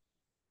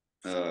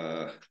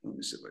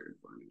me see if I can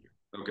find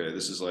it. Okay,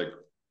 this is like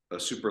a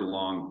super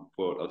long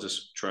quote. I'll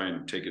just try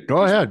and take it.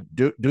 Go ahead.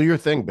 Do your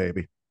thing,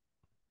 baby.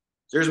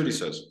 Here's what he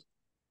says.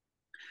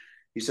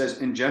 He says,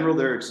 in general,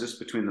 there exists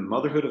between the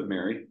motherhood of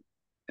Mary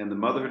and the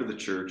motherhood of the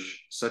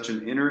church such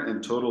an inner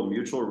and total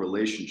mutual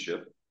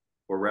relationship,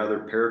 or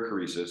rather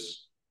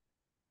perichoresis,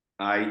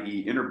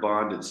 i.e. inner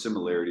bond and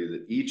similarity,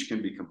 that each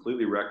can be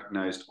completely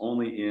recognized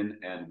only in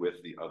and with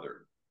the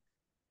other.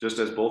 Just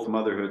as both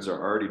motherhoods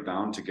are already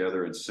bound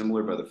together and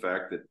similar by the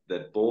fact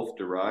that both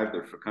derive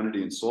their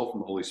fecundity and soul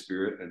from the Holy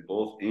Spirit and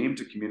both aim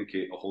to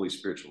communicate a holy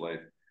spiritual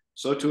life,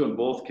 so too in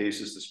both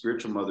cases the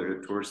spiritual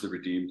motherhood towards the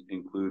redeemed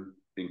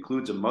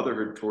includes a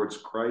motherhood towards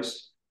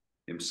Christ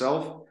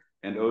himself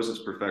and owes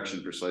its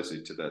perfection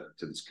precisely to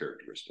this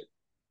characteristic.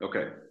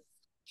 Okay,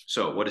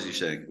 so what is he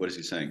saying? What is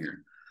he saying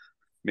here?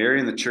 Mary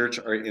and the church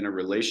are in a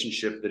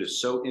relationship that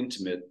is so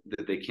intimate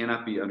that they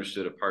cannot be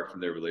understood apart from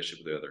their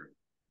relationship with the other.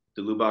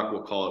 De Lubac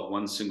will call it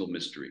one single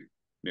mystery.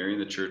 Mary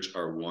and the church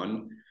are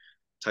one.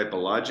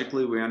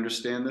 Typologically, we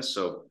understand this.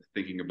 So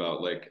thinking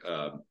about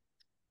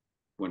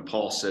when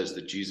Paul says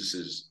that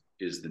Jesus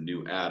is the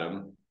new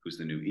Adam, who's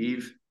the new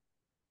Eve.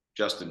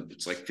 Justin,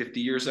 it's like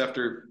 50 years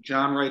after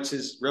John writes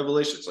his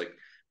Revelation. It's like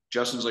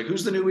Justin's like,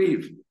 who's the new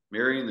Eve?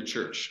 Mary and the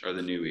church are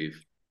the new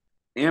Eve.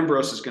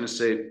 Ambrose is going to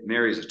say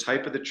Mary is a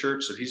type of the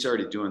church, so he's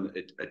already doing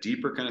a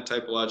deeper kind of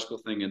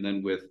typological thing. And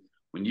then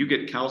when you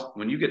get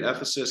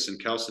Ephesus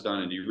and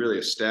Chalcedon and you really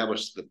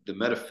establish the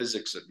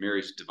metaphysics of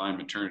Mary's divine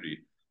maternity,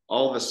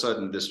 all of a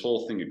sudden this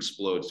whole thing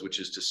explodes, which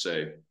is to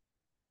say,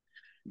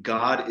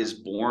 God is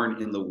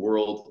born in the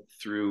world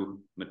through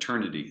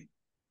maternity,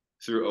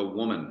 through a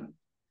woman.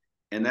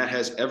 And that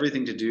has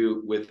everything to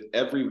do with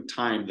every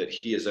time that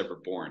he is ever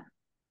born.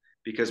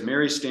 Because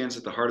Mary stands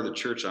at the heart of the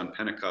church on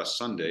Pentecost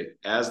Sunday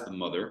as the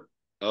mother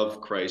of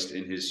Christ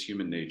in his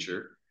human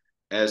nature,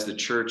 as the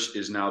church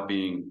is now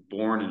being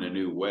born in a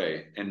new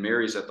way, and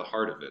Mary's at the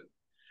heart of it.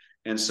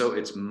 And so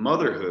it's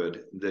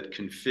motherhood that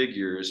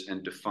configures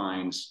and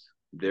defines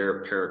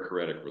their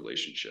perichoretic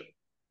relationship.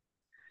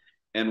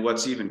 And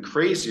what's even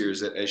crazier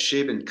is that as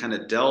Shaban kind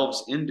of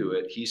delves into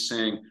it, he's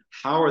saying,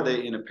 how are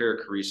they in a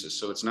perichoresis?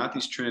 So it's not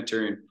these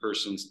Trinitarian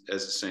persons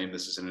as the same.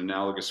 This is an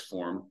analogous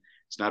form.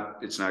 It's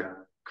not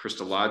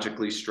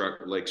Christologically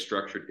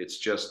structured. It's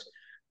just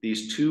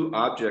these two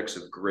objects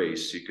of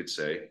grace, you could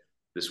say,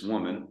 this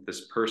woman,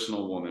 this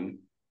personal woman,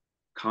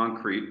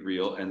 concrete,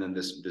 real, and then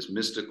this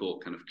mystical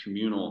kind of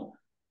communal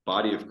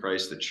body of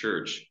Christ, the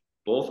church.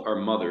 Both are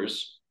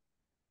mothers,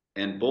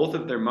 and both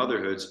of their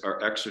motherhoods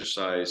are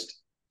exercised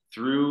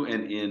through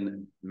and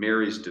in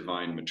Mary's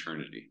divine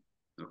maternity.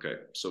 Okay,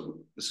 so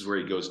this is where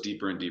he goes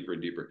deeper and deeper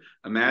and deeper.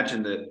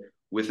 Imagine that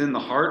within the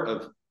heart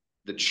of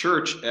the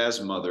church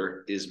as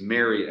mother is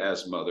Mary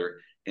as mother,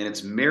 and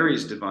it's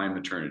Mary's divine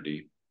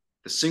maternity,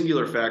 the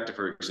singular fact of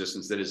her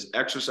existence that is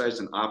exercised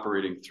and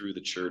operating through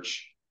the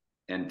church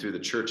and through the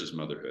church's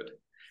motherhood.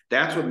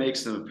 That's what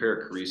makes them a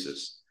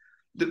perichoresis.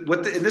 And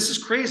this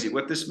is crazy.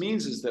 What this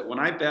means is that when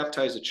I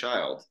baptize a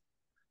child,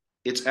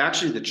 it's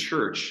actually the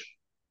church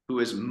who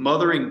is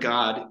mothering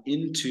God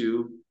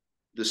into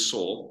the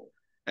soul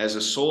as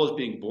a soul is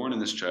being born in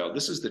this child.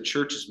 This is the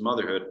church's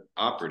motherhood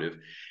operative.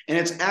 And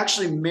it's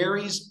actually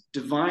Mary's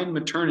divine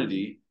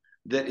maternity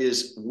that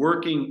is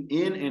working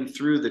in and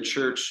through the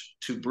church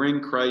to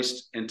bring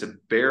Christ and to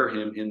bear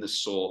him in the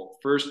soul,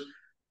 first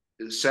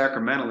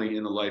sacramentally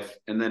in the life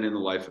and then in the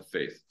life of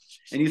faith.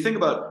 And you think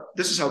about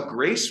this is how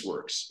grace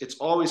works. It's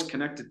always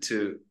connected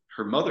to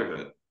her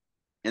motherhood.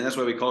 And that's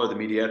why we call her the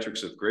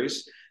mediatrix of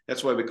grace.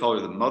 That's why we call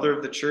her the mother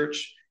of the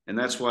church. And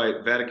that's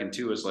why Vatican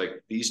II is like,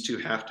 these two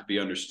have to be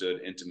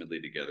understood intimately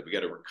together. We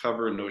got to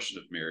recover a notion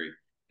of Mary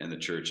and the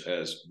church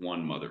as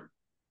one mother.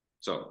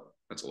 So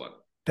that's a lot.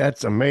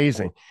 That's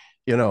amazing.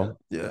 You know,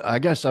 I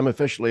guess I'm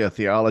officially a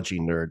theology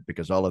nerd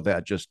because all of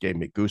that just gave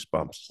me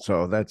goosebumps.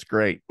 So that's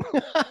great.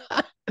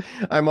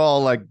 I'm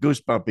all like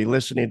goosebumpy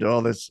listening to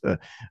all this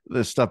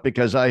stuff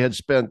because I had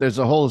spent, there's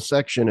a whole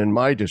section in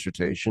my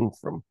dissertation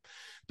from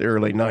the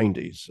early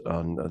 90s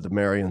on the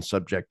Marian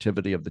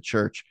subjectivity of the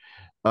church.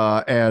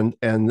 And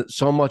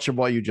so much of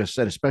what you just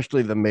said,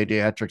 especially the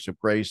mediatrix of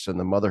grace and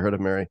the motherhood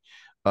of Mary,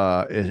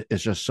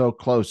 is just so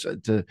close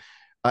to.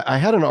 I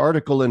had an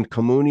article in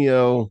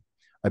Communio,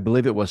 I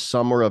believe it was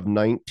summer of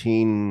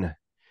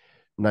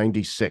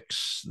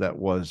 1996, that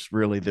was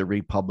really the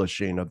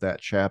republishing of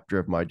that chapter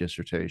of my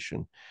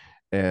dissertation.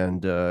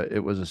 And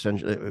it was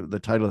essentially, the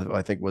title of it,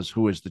 I think, was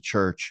 "Who is the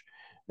Church?"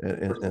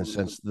 In a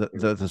sense,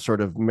 the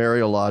sort of the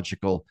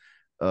Mariological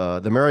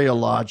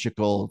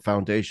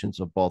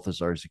foundations of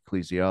Balthasar's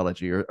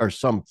ecclesiology, or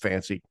some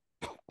fancy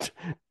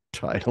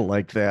title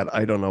like that.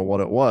 I don't know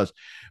what it was,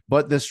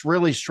 but this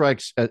really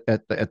strikes at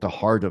the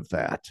heart of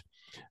that.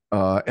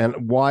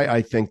 And why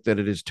I think that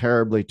it is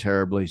terribly,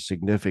 terribly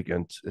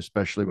significant,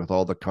 especially with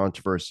all the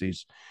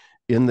controversies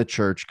in the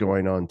church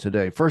going on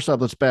today. First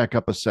off, let's back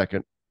up a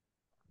second.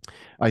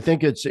 I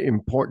think it's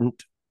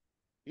important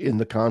in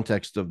the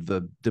context of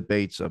the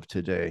debates of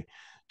today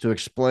to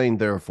explain,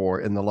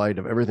 therefore, in the light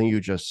of everything you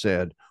just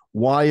said,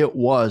 why it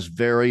was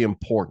very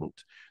important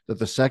that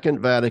the Second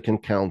Vatican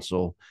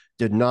Council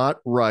did not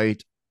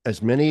write,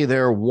 as many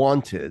there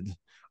wanted,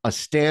 a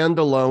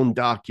standalone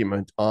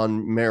document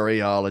on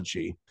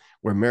Mariology,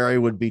 where Mary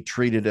would be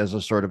treated as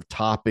a sort of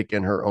topic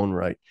in her own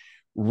right.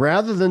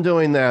 Rather than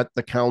doing that,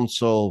 the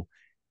council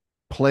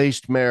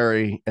placed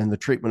Mary and the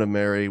treatment of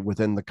Mary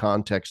within the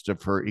context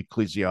of her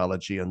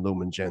ecclesiology and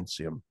Lumen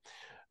Gentium.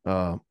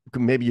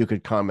 Maybe you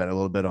could comment a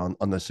little bit on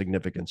the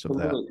significance of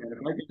that. And if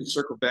I could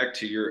circle back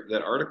to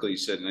that article you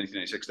said in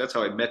 1996, that's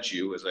how I met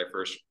you as I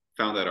first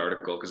found that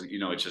article, because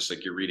it's just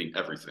like you're reading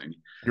everything.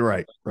 You're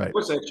right. It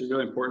was actually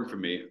really important for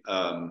me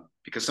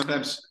because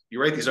sometimes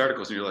you write these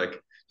articles and you're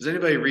like, does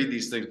anybody read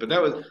these things? But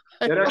that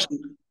actually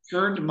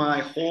turned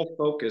my whole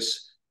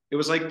focus. It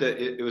was like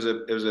it was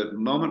a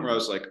moment where I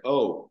was like,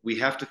 oh, we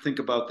have to think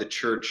about the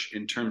church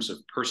in terms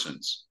of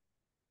persons,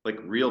 like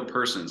real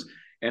persons.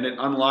 And it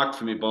unlocked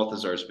for me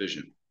Balthasar's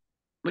vision,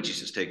 which he's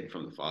just taken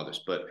from the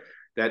fathers. But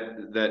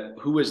that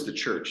who is the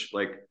church?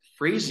 Like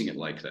phrasing it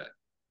like that.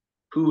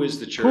 Who is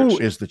the church? Who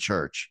is the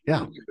church?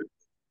 Yeah.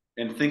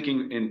 And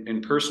thinking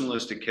in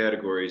personalistic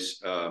categories,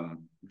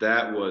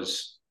 that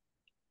was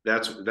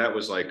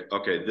like,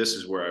 okay, this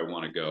is where I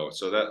want to go.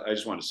 So that I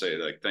just want to say,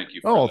 like, thank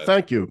you. For that.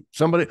 Thank you.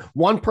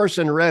 One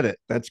person read it.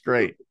 That's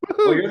great.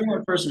 Well, you're the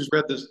one person who's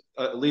read this,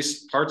 at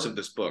least parts of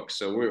this book.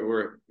 So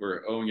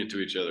we're owing it to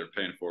each other,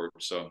 paying forward.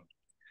 So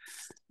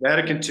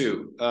Vatican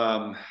II.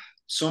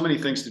 So many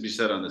things to be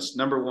said on this.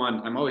 Number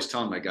one, I'm always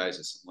telling my guys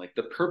this. I'm like,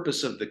 the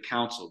purpose of the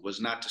council was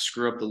not to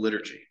screw up the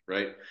liturgy,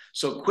 right?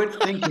 So quit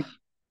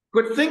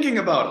thinking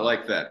about it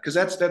like that, because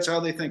that's how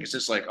they think. It's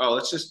just like, oh,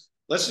 let's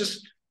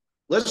just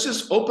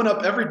open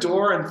up every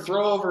door and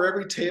throw over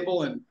every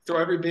table and throw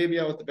every baby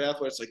out with the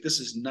bathwater. It's like,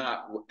 this is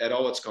not at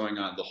all what's going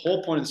on. The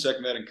whole point of the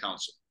Second Vatican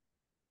Council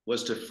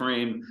was to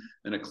frame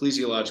an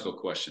ecclesiological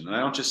question. And I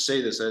don't just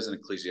say this as an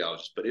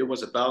ecclesiologist, but it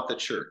was about the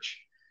church.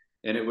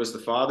 And it was the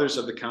fathers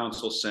of the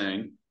council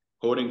saying,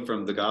 quoting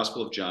from the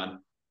Gospel of John,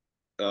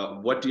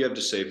 what do you have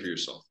to say for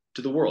yourself?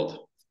 To the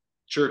world.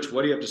 Church,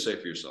 what do you have to say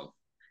for yourself?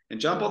 And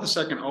John Paul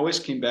II always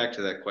came back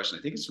to that question.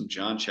 I think it's from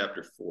John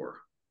chapter 4,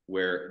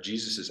 where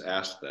Jesus is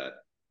asked that.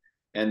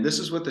 And this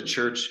is what the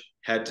church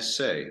had to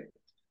say.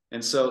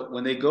 And so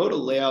when they go to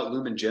lay out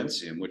Lumen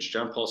Gentium, which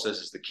John Paul says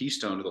is the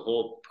keystone of the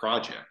whole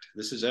project,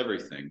 this is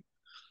everything,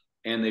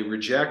 and they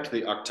reject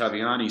the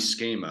Octaviani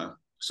schema.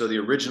 So the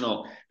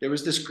original, there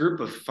was this group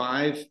of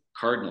 5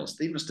 cardinals.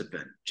 They must have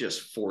been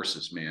just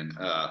forces, man.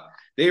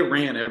 They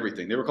ran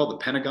everything. They were called the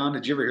Pentagon.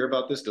 Did you ever hear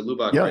about this? De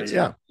Lubac Yeah, writes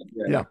yeah, about it.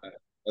 Yeah, yeah. I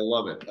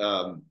love it.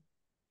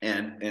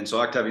 And so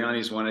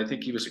Octaviani's one. I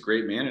think he was a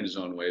great man in his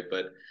own way,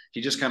 but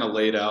he just kind of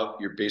laid out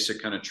your basic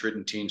kind of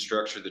Tridentine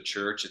structure of the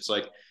church. It's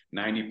like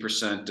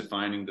 90%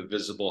 defining the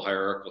visible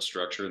hierarchical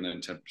structure, and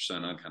then 10%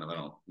 on kind of, I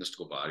don't know,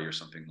 mystical body or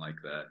something like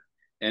that.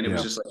 And it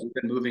was Yeah. just like we've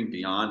been moving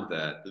beyond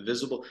that. The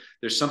visible,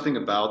 there's something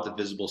about the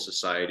visible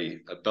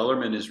society.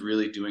 Bellarmine is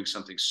really doing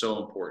something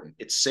so important.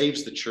 It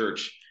saves the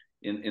church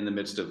in the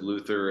midst of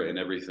Luther and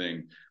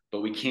everything,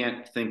 but we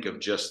can't think of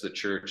just the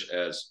church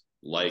as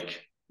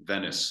like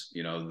Venice,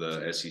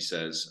 as he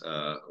says,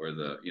 or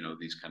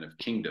these kind of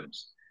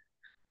kingdoms.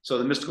 So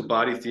the mystical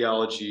body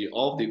theology,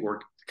 all of the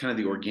kind of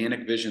the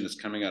organic vision that's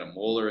coming out of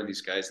Moeller and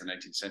these guys in the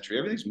 19th century,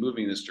 everything's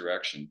moving in this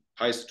direction.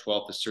 Pius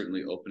XII is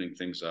certainly opening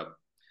things up.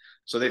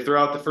 So they throw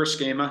out the first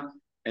schema,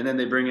 and then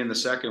they bring in the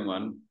second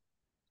one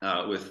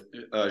with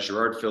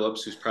Gerard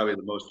Phillips, who's probably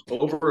the most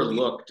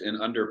overlooked and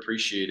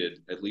underappreciated,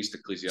 at least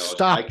Stop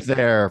ecclesiologist.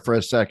 there for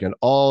a second.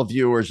 All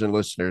viewers and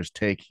listeners,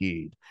 take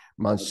heed.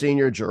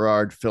 Monsignor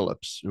Gerard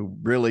Phillips, who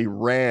really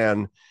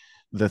ran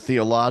the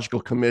theological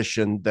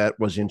commission that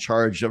was in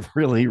charge of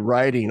really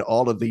writing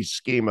all of these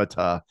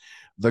schemata,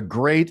 the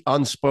great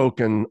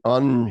unspoken,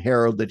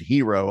 unheralded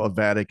hero of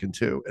Vatican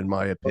II, in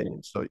my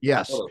opinion. So,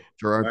 yes,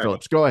 Gerard Right.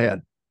 Phillips, go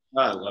ahead.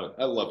 I love it.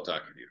 I love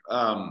talking to you.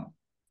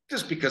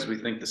 Just because we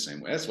think the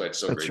same way. That's why it's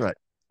so That's great. right.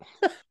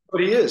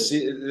 But he is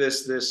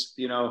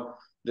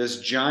this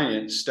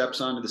giant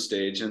steps onto the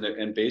stage,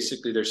 and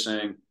basically they're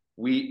saying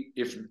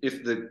if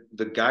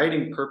the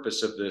guiding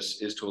purpose of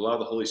this is to allow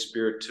the Holy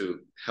Spirit to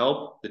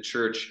help the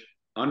church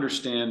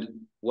understand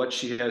what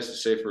she has to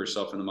say for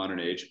herself in the modern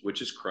age,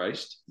 which is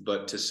Christ,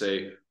 but to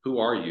say, who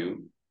are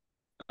you?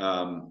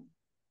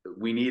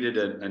 We needed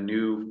a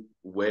new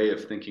way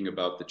of thinking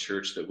about the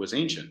church that was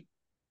ancient.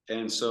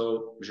 And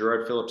so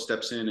Gerard Phillips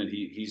steps in, and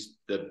he's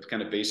the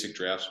kind of basic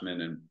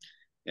draftsman,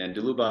 and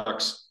de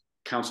Lubac's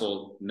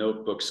council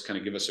notebooks kind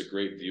of give us a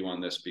great view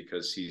on this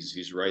because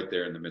he's right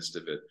there in the midst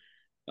of it.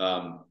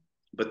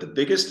 But the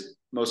biggest,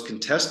 most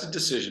contested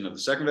decision of the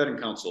Second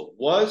Vatican Council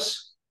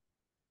was: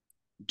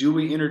 do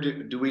we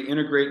integrate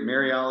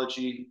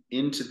Mariology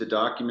into the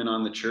document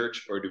on the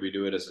church, or do we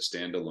do it as a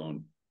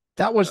standalone?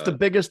 That was the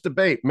biggest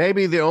debate.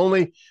 Maybe the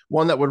only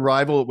one that would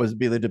rival it would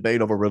be the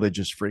debate over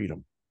religious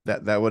freedom.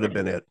 That would have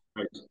been it.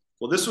 Right.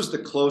 Well, this was the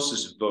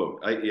closest vote.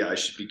 I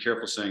should be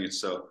careful saying it.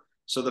 So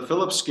the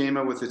Phillips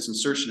schema with its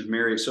insertion of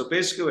Mary. So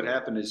basically, what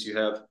happened is you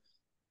have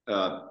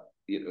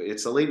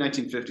it's the late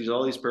 1950s.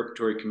 All these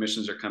preparatory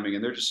commissions are coming,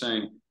 and they're just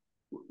saying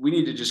we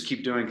need to just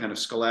keep doing kind of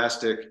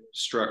scholastic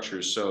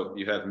structures. So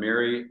you have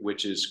Mary,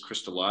 which is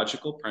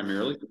Christological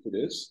primarily, if it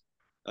is,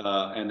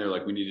 and they're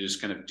like, we need to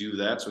just kind of do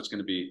that. So it's going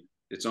to be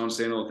its own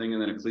standalone thing,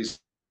 and then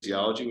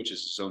ecclesiology, which is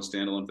its own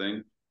standalone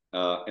thing,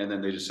 and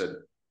then they just said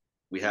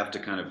we have to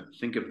kind of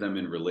think of them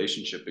in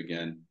relationship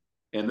again.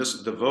 And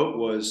the vote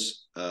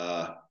was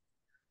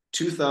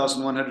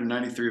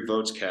 2,193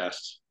 votes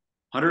cast.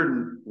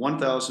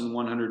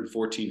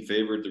 1,114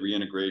 favored the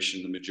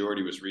reintegration. The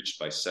majority was reached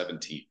by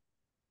 17.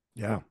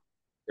 Yeah.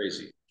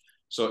 Crazy.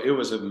 So it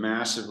was a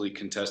massively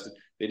contested.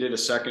 They did a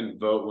second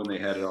vote when they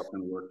had it all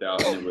kind of worked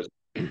out, and it was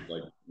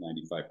like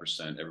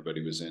 95%.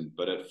 Everybody was in.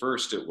 But at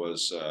first it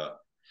was,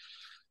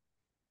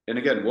 and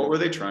again, what were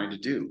they trying to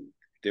do?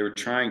 They were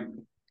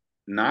trying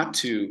not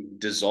to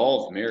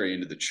dissolve Mary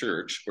into the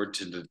church or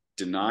to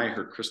deny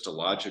her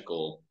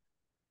Christological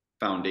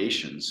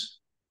foundations,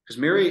 because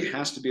Mary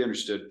has to be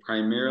understood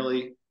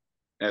primarily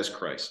as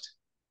Christ,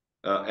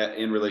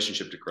 in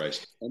relationship to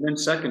Christ, and then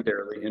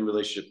secondarily in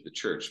relationship to the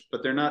church.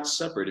 But they're not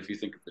separate if you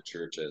think of the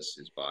church as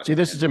his body. See,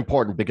 this is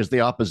important because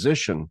the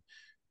opposition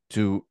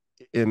to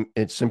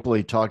it's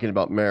simply talking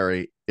about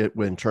Mary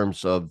in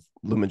terms of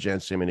Lumen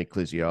Gentium and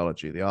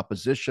ecclesiology. The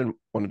opposition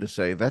wanted to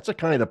say that's a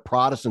kind of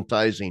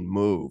Protestantizing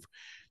move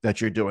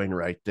that you're doing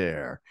right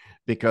there,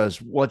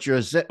 because what you're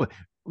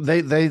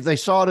they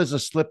saw it as a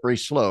slippery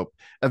slope.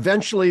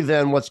 Eventually,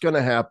 then what's going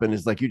to happen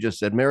is, like you just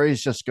said,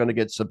 Mary's just going to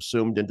get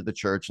subsumed into the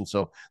church, and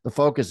so the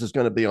focus is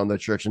going to be on the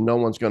church, and no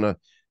one's going to.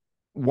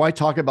 Why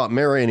talk about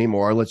Mary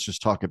anymore? Let's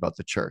just talk about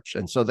the church.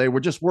 And so they were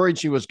just worried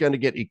she was going to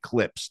get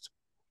eclipsed.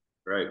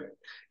 Right.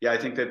 Yeah, I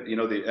think that,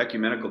 the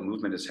ecumenical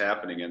movement is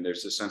happening, and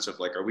there's a sense of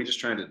like, are we just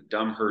trying to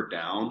dumb her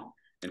down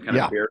and kind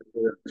of bury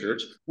her in the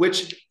church,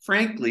 which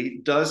frankly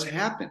does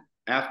happen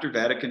after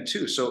Vatican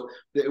II. So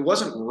it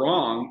wasn't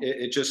wrong.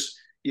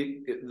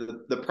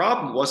 The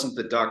problem wasn't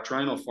the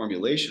doctrinal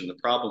formulation. The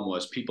problem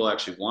was people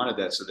actually wanted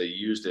that, so they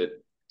used it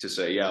to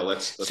say, yeah,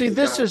 let's see.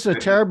 This is a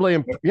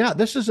terribly,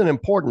 this is an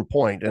important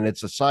point, and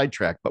it's a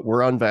sidetrack, but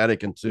we're on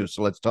Vatican II,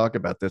 so let's talk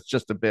about this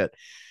just a bit.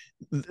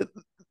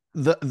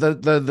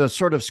 the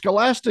sort of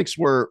scholastics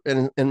were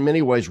in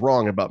many ways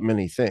wrong about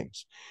many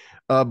things.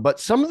 But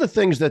some of the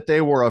things that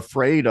they were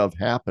afraid of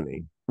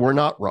happening were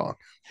not wrong.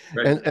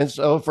 Right. And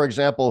so, for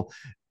example,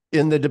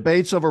 in the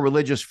debates over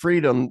religious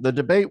freedom, the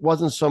debate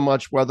wasn't so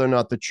much whether or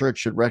not the church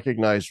should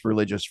recognize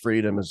religious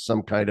freedom as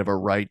some kind of a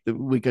right.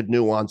 We could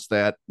nuance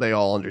that. They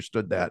all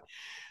understood that.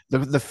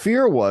 The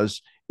fear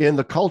was in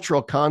the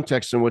cultural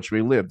context in which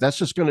we live. That's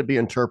just going to be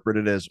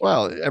interpreted as,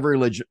 well, every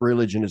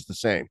religion is the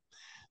same. Yeah.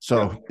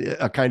 So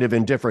a kind of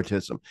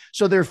indifferentism.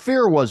 So their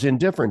fear was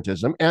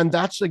indifferentism. And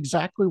that's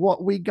exactly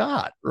what we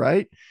got,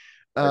 right?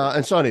 Right.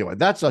 And so anyway,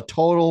 that's a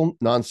total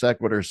non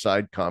sequitur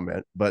side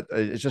comment, but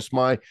it's just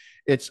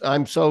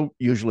I'm so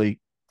usually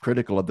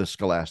critical of the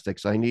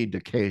scholastics. I need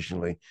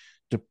occasionally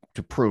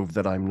to prove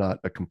that I'm not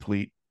a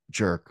complete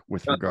jerk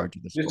with regard to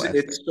the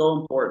scholastics. It's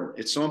so important.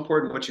 It's so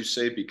important what you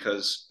say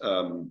because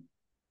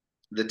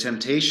the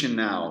temptation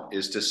now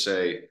is to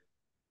say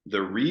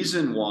the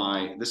reason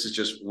why this is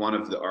just one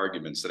of the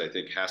arguments that I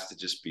think has to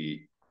just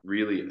be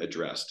really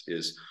addressed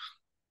is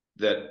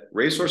that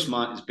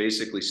ressourcement is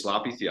basically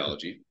sloppy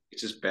theology.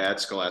 It's just bad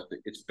scholastic.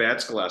 It's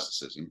bad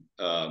scholasticism.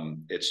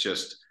 It's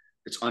just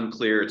it's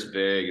unclear. It's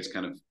vague. It's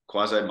kind of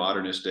quasi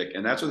modernistic,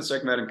 and that's what the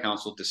Second Vatican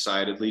Council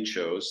decidedly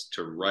chose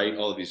to write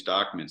all of these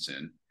documents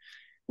in,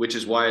 which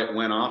is why it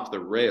went off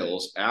the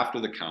rails after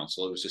the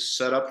council. It was just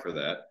set up for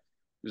that.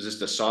 It was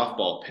just a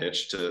softball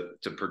pitch to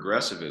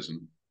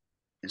progressivism.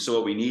 And so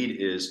what we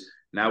need is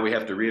now we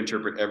have to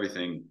reinterpret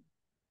everything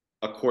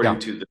according Yeah.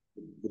 to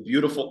the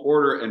beautiful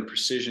order and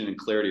precision and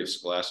clarity of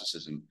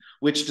scholasticism,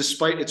 which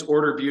despite its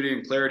order, beauty,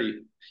 and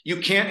clarity, you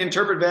can't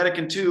interpret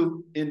Vatican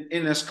II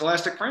in a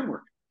scholastic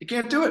framework. You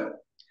can't do it.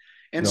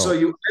 And so No.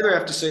 you either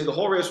have to say the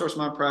whole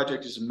Ressourcement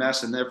project is a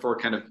mess and therefore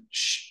kind of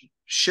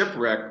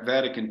shipwreck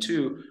Vatican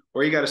II,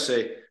 or you got to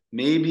say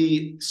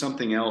maybe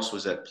something else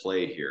was at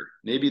play here.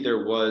 Maybe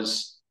there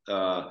was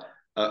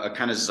a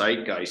kind of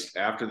zeitgeist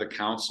after the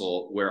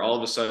council where all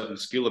of a sudden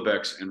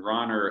Skilebecks and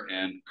Ronner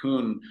and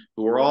Kuhn,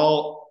 who were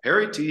all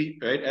parity,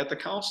 right, at the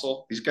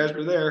council, these guys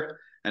were there.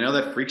 I know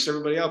that freaks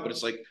everybody out, but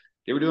it's like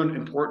they were doing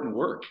important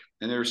work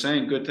and they were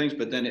saying good things,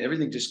 but then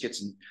everything just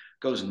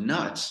goes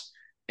nuts.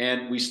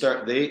 And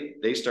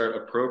they start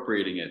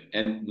appropriating it.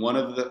 And one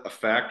of the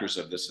factors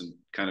of this and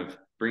kind of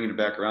bringing it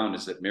back around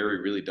is that Mary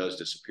really does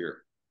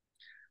disappear.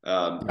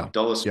 Yeah.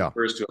 Dulles Yeah.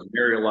 refers to a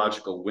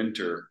Mariological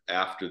winter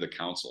after the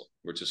council,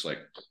 which is like,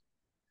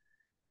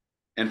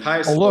 and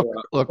Pius. Oh,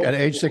 look, at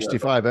age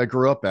 65, I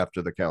grew up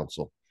after the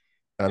council.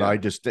 And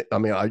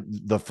Yeah,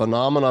 the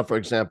phenomena, for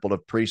example,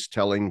 of priests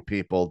telling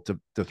people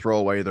to throw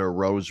away their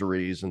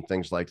rosaries and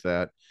things like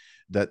that,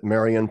 that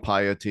Marian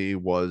piety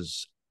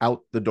was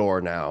out the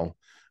door now,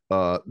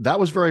 that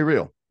was very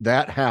real.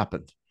 That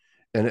happened.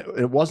 And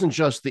it wasn't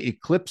just the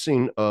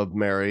eclipsing of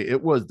Mary,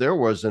 there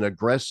was an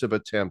aggressive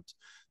attempt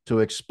to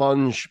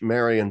expunge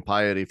Marian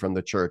piety from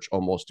the church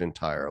almost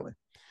entirely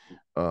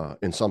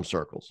in some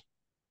circles.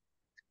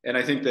 and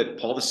I think that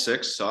Paul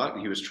VI saw it,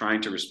 and he was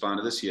trying to respond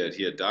to this. He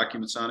had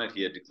documents on it.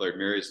 He had declared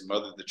Mary as the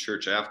mother of the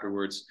church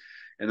afterwards,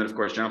 and then of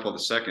course John Paul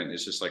II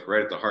is just like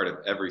right at the heart of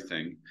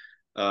everything.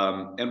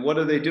 And what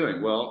are they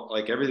doing? Well,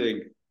 like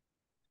everything,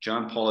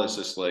 John Paul is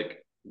just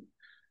like,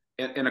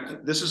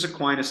 this is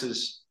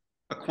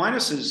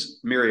Aquinas's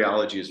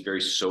Mariology is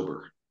very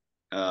sober,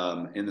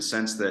 in the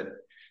sense that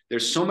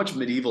there's so much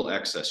medieval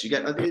excess.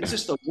 It's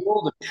just a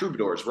world of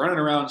troubadours running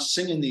around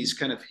singing these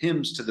kind of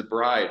hymns to the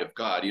bride of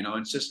God, and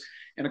it's just,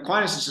 and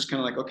Aquinas is just kind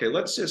of like, okay,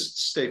 let's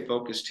just stay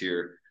focused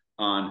here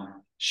on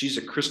she's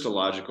a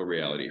Christological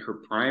reality.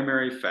 Her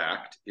primary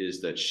fact is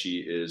that she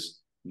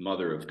is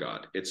mother of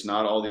God. It's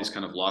not all these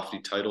kind of lofty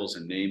titles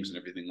and names and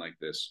everything like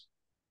this.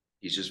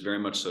 He's just very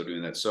much so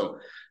doing that. So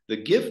the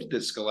gift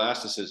that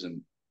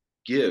scholasticism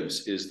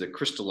gives is the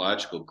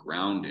Christological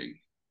grounding.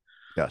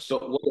 Yes.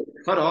 But what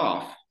it cut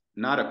off,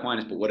 not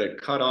Aquinas, but what it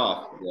cut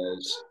off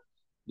was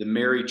the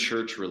Mary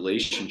Church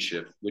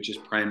relationship, which is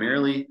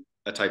primarily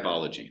a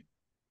typology.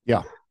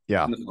 Yeah.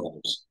 Yeah.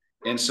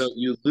 And so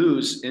you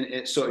lose.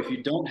 And so if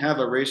you don't have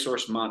a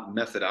ressourcement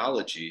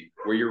methodology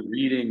where you're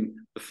reading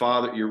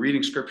you're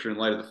reading scripture in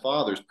light of the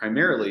fathers,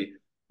 primarily,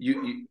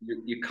 you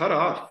cut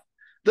off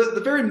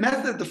the very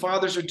method the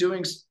fathers are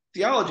doing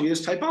theology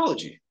is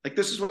typology. Like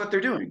this is what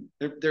they're doing.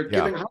 They're Yeah.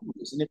 giving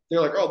homilies, and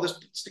they're like, oh, this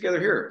fits together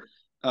here.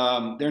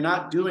 They're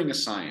not doing a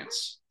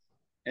science,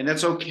 and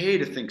that's okay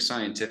to think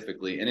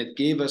scientifically. And it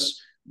gave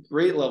us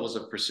great levels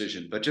of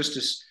precision.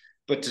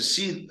 But to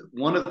see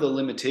one of the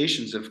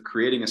limitations of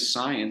creating a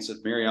science of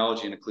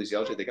Mariology and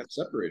ecclesiology, they got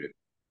separated.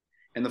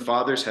 And the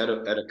fathers had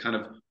a kind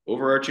of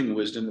overarching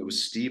wisdom that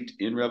was steeped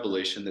in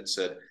revelation that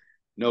said,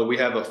 no, we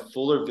have a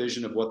fuller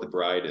vision of what the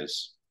bride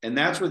is. And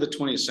that's where the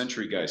 20th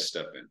century guys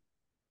step in.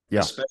 Yeah.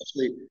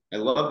 Especially, I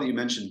love that you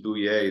mentioned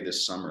Bouillet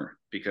this summer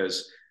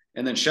because,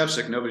 and then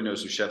Shevsik, nobody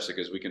knows who Shevsik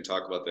is. We can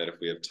talk about that if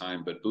we have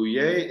time. But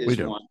Bouillet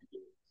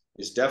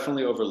is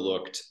definitely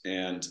overlooked.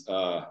 And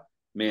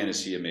man,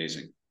 is he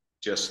amazing.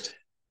 Just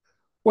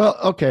Well,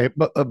 okay,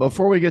 but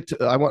before we get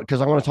to, I want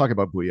to talk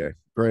about Bouye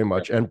very Okay.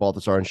 much, and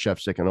Balthasar and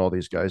Shevsik and all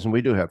these guys, and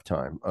we do have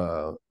time.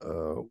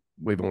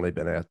 We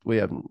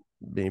haven't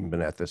even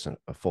been at this in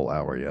a full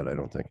hour yet, I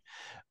don't think.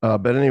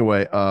 But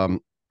anyway,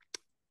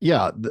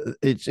 yeah,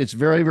 it's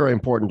very very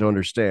important to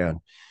understand.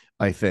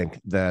 I think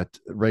that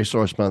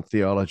resource month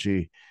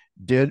theology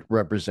did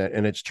represent,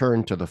 in its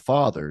turn to the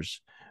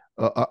fathers,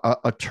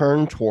 a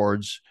turn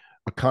towards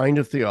a kind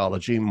of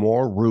theology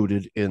more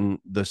rooted in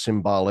the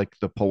symbolic,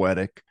 the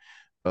poetic,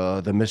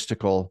 the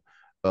mystical,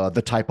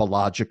 the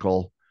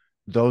typological,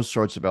 those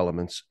sorts of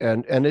elements,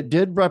 and it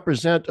did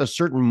represent a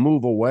certain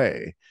move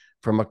away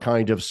from a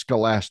kind of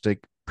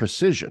scholastic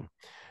precision,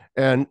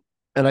 and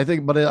I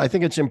think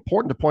it's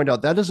important to point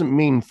out that doesn't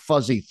mean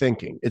fuzzy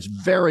thinking. It's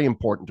very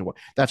important to.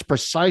 That's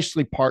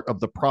precisely part of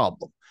the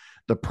problem.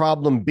 The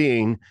problem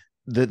being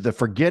the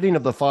forgetting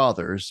of the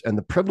fathers and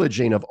the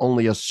privileging of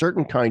only a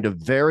certain kind of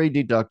very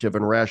deductive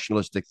and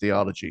rationalistic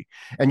theology.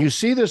 And you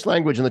see this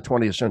language in the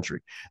 20th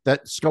century,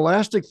 that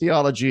scholastic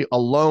theology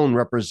alone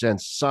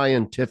represents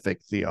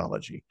scientific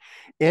theology.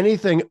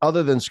 Anything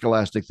other than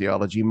scholastic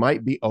theology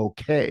might be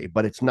okay,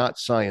 but it's not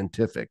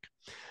scientific.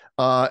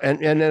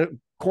 And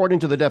according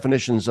to the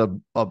definitions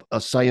of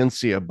a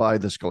scientia by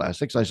the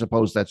scholastics, I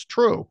suppose that's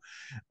true.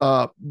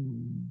 Uh,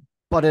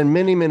 but in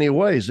many, many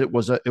ways, it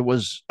was a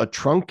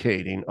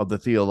truncating of the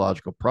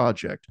theological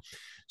project.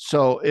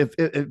 So if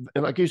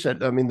like you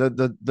said, I mean,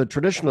 the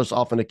traditionalists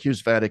often accuse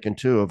Vatican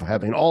II of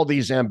having all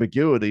these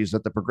ambiguities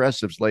that the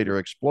progressives later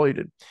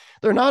exploited.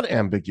 They're not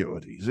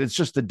ambiguities. It's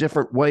just a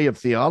different way of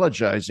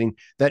theologizing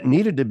that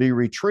needed to be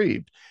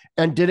retrieved.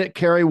 And did it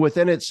carry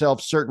within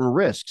itself certain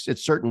risks? It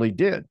certainly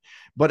did.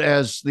 But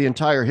as the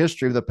entire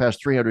history of the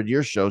past 300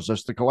 years shows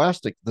us,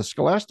 the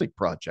scholastic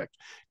project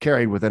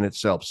carried within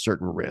itself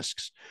certain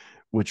risks,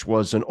 which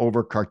was an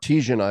over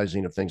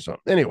Cartesianizing of things.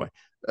 Anyway,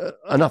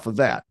 enough of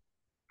that,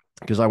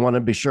 because I want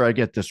to be sure I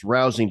get this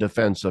rousing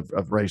defense of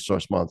res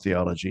source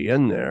theology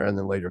in there, and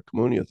then later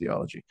communio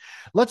theology.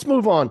 Let's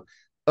move on.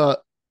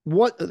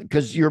 What,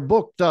 because your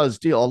book does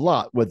deal a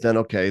lot with then,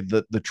 okay,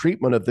 the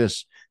treatment of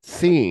this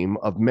theme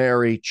of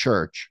Mary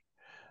Church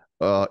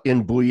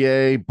in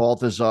Bouillet,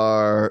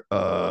 Balthazar,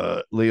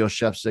 Leo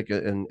Shevsik,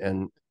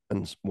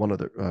 and one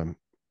other.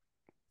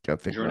 I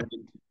think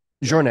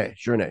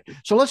Journée.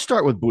 So let's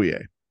start with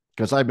Bouillet,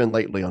 because I've been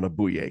lately on a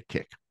Bouillet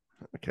kick.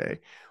 Okay,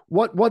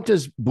 what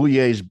does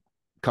Bouillet's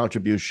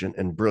contribution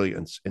and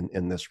brilliance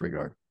in this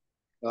regard?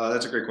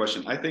 That's a great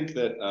question. I think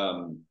that,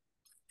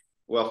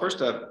 well,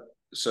 first up,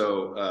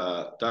 so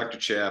Dr.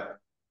 Chapp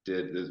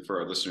did, for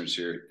our listeners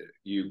here,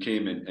 you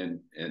came in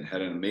and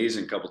had an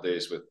amazing couple of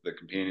days with the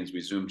companions.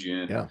 We zoomed you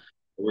in. Yeah.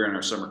 We were in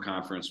our summer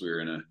conference. We were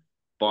in a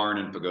barn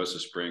in Pagosa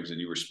Springs, and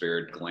you were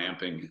spared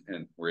glamping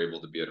and were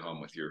able to be at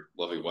home with your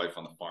lovely wife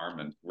on the farm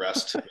and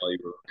rest while you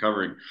were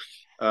recovering.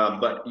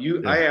 But Yeah.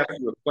 I asked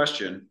you a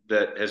question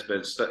that has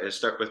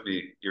stuck with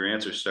me. Your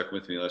answer stuck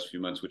with me the last few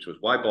months, which was,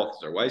 why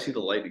Balthazar? Why is he the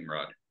lightning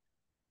rod?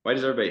 Why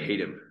does everybody hate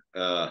him?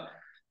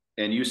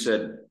 And you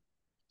said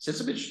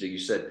something interesting. You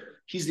said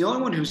he's the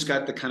only one who's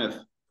got the kind of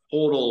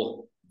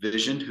total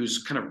vision,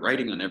 who's kind of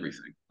writing on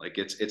everything. Like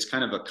it's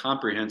kind of a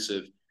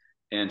comprehensive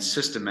and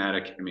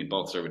systematic. I mean,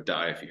 Balthazar would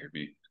die if he heard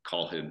me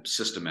call him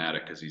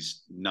systematic, because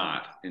he's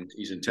not, and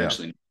he's Yeah.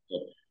 intentionally.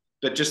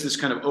 But just this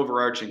kind of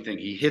overarching thing,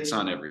 he hits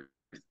on everything.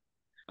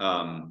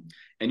 Um,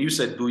 and you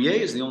said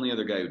Bouillet is the only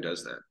other guy who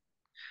does that.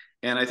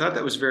 And I thought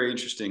that was very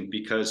interesting,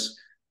 because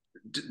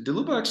de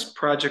Lubac's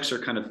projects are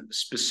kind of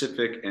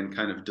specific and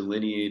kind of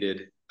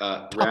delineated.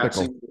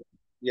 Topical.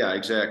 Yeah,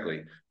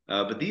 exactly.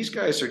 But these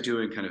guys are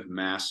doing kind of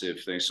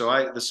massive things.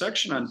 So the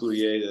section on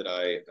Bouillet that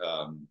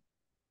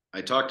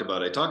I talked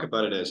about, I talk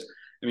about it as,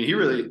 I mean, he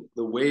really,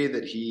 the way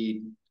that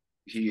he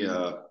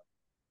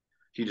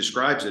he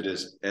describes it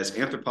as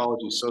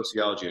anthropology,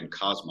 sociology, and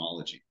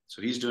cosmology.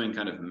 So he's doing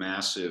kind of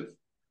massive,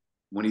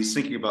 when he's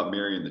thinking about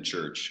Mary and the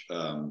church.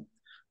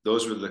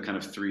 Those were the kind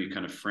of three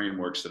kind of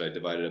frameworks that I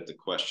divided up the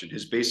question.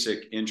 His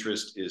basic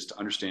interest is to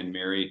understand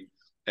Mary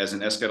as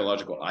an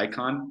eschatological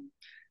icon.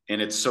 And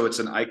it's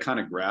an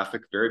iconographic,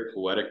 very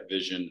poetic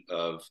vision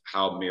of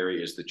how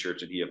Mary is the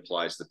church, and he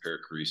applies the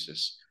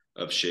perichoresis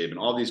of Shaven.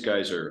 All these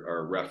guys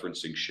are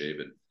referencing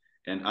Shaven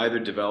and either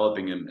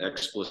developing him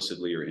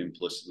explicitly or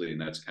implicitly.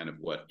 And that's kind of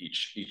what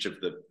each of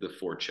the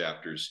four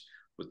chapters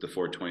with the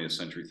four 20th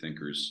century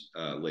thinkers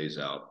lays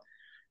out.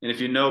 And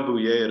if you know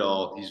Bouillet at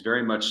all, he's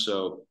very much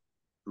so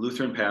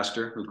Lutheran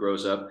pastor who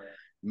grows up,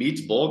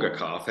 meets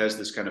Bulgakov, has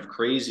this kind of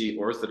crazy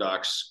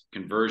Orthodox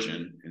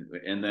conversion,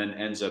 and then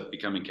ends up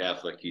becoming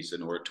Catholic. He's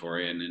an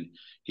Oratorian, and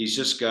he's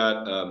just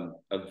got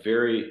a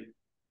very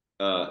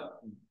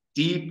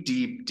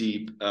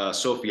deep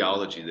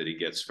sophiology that he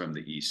gets from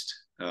the East.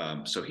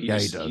 So Yeah,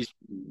 he he's does.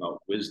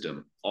 about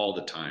wisdom all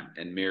the time,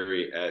 and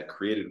Mary,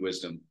 created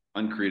wisdom,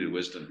 uncreated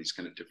wisdom, these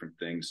kind of different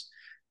things.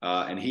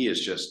 And he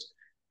is just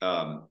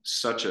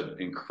such an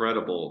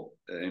incredible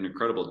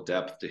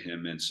depth to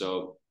him. And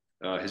so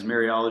his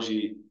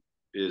Mariology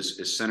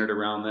is centered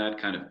around that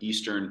kind of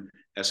Eastern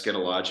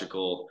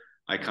eschatological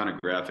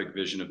iconographic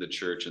vision of the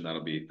church, and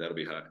that'll be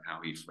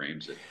how he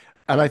frames it.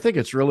 And I think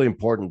it's really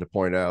important to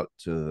point out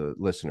to the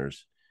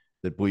listeners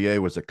that Bouyer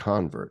was a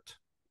convert.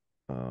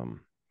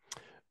 Um,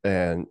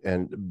 and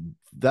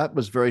that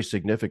was very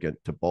significant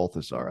to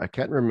Balthasar. I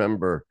can't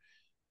remember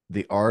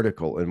the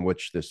article in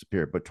which this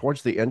appeared, but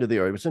towards the end of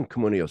it was in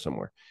Communio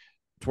somewhere.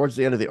 Towards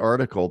the end of the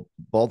article,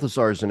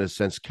 Balthasar is in a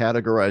sense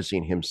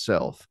categorizing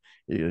himself.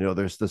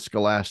 There's the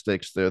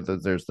scholastics, there's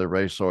the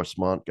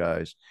ressourcement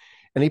guys,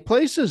 and he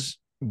places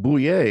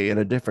Bouyer in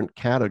a different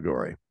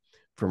category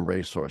from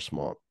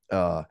ressourcement.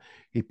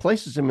 He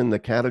places him in the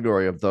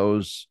category of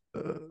those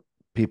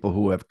people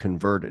who have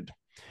converted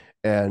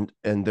and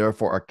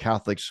therefore are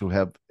Catholics who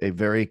have a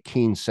very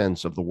keen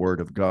sense of the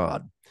Word of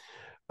God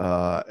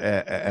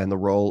and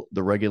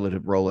the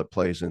regulative role it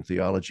plays in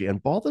theology.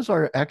 And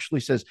Balthasar actually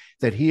says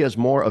that he has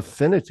more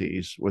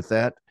affinities with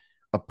that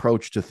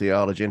approach to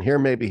theology. And here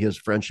maybe his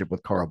friendship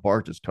with Karl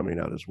Barth is coming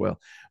out as well.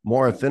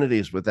 More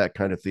affinities with that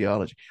kind of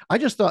theology. I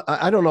just thought,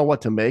 I don't know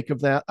what to make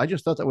of that. I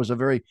just thought that was a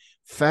very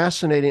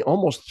fascinating,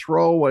 almost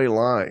throwaway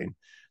line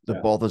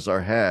that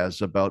Balthasar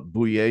has about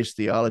Bouyer's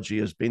theology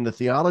as being the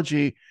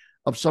theology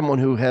of someone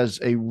who has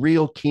a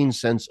real keen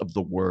sense of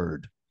the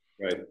word.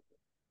 Right.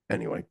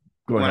 Anyway,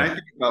 go when ahead.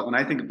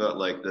 I think about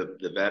like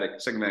the Vatican,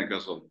 Second Vatican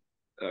Council,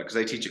 because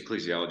I teach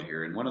ecclesiology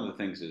here, and one of the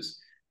things is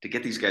to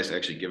get these guys to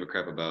actually give a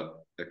crap about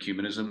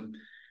ecumenism,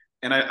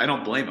 and I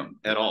don't blame them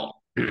at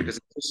all, because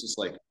it's just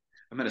like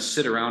I'm going to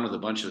sit around with a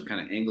bunch of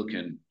kind of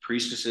Anglican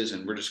priestesses,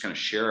 and we're just going to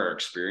share our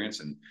experience,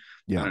 and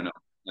I don't know,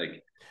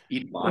 like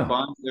eat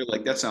bonbons. They're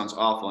like, that sounds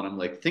awful, and I'm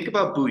like, think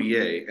about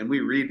Bouyer, and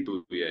we read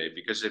Bouyer,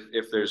 because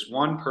if there's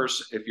one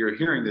person, if you're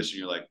hearing this and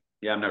you're like,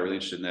 yeah, I'm not really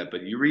interested in that,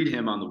 but you read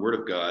him on the Word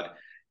of God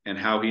and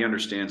how he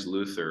understands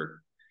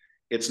Luther,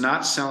 it's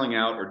not selling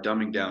out or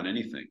dumbing down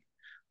anything.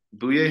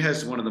 Bouyer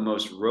has one of the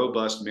most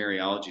robust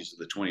Mariologies of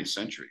the 20th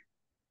century.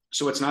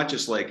 So it's not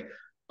just like,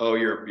 oh,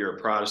 you're a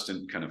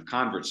Protestant kind of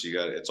convert, so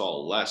it's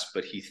all less,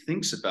 but he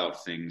thinks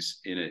about things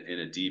in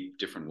a deep,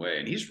 different way.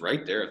 And he's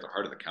right there at the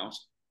heart of the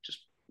council, just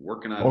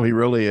working on. Oh, he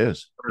really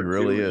is. He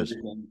really is.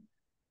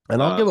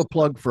 And I'll give a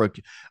plug for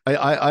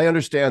I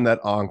understand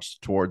that angst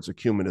towards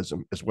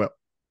ecumenism as well.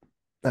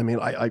 I mean,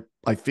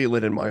 I feel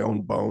it in my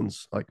own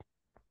bones. Like,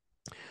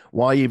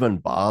 why even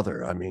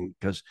bother? I mean,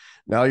 because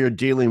now you're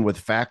dealing with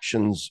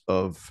factions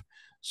of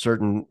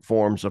certain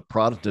forms of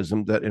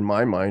Protestantism that, in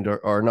my mind,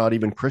 are not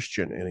even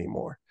Christian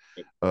anymore.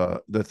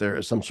 That there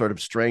is some sort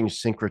of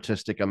strange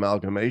syncretistic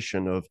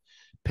amalgamation of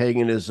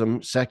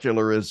paganism,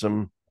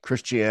 secularism,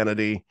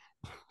 Christianity,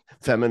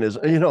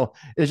 feminism.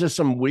 It's just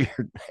some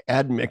weird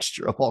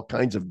admixture of all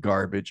kinds of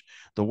garbage,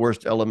 the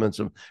worst elements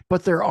of,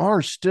 but there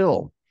are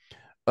still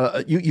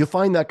you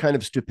find that kind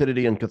of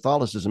stupidity in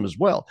Catholicism as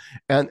well.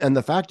 And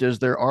the fact is,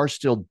 there are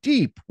still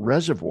deep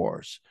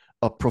reservoirs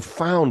of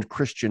profound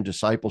Christian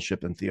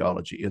discipleship and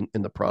theology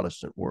in the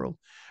Protestant world.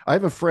 I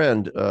have a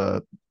friend,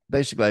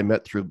 basically I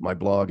met through my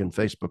blog and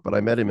Facebook, but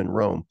I met him in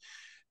Rome,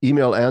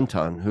 Emil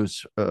Anton,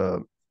 who's a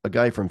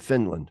guy from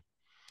Finland.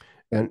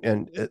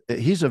 And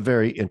he's a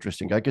very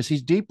interesting guy because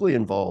he's deeply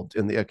involved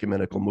in the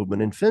ecumenical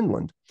movement in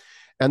Finland.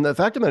 And the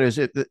fact of the matter is,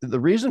 the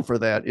reason for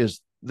that is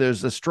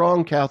there's a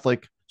strong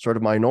Catholic sort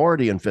of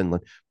minority in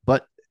Finland,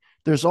 but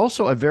there's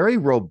also a very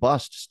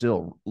robust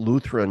still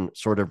Lutheran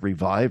sort of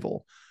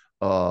revival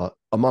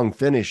among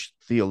Finnish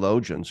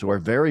theologians who are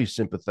very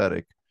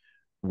sympathetic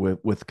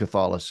with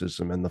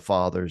Catholicism and the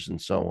fathers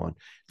and so on.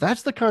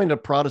 That's the kind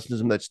of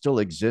Protestantism that still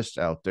exists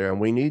out there,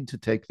 and we need to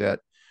take that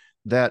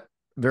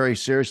very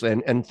seriously.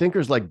 And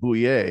thinkers like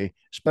Bouyer,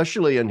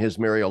 especially in his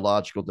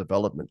Mariological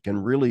development,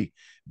 can really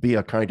be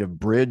a kind of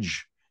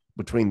bridge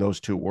between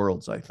those two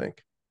worlds, I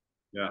think.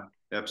 Yeah,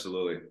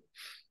 absolutely.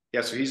 Yeah,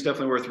 so he's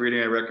definitely worth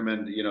reading. I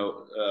recommend,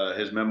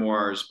 his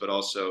memoirs, but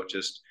also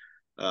just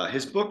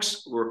his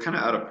books were kind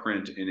of out of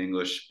print in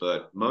English,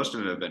 but most of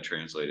them have been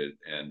translated,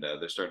 and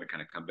they're starting to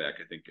kind of come back.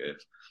 I think.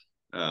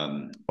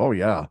 Oh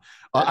yeah,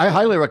 I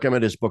highly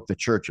recommend his book, The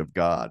Church of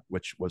God,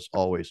 which was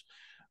always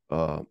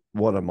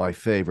one of my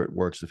favorite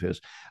works of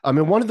his. I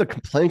mean, one of the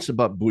complaints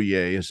about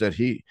Bouyer is that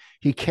he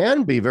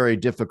can be very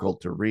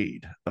difficult to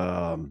read.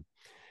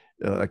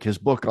 Like his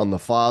book on the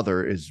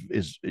Father is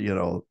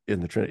in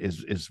the Trinity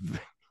is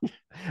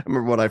I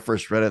remember when I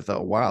first read it, I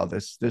thought, wow,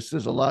 this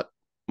is a lot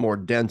more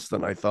dense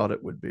than I thought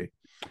it would be.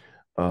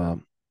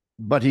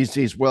 But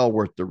he's well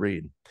worth the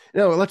read.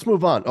 Let's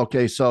move on.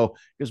 Okay, so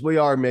because we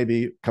are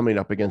maybe coming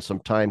up against some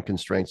time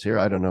constraints here,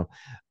 I don't know.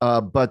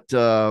 But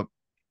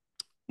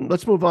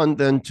let's move on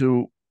then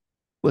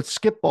let's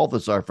skip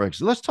Balthasar for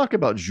example. Let's talk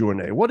about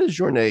Journet. What is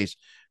Journet's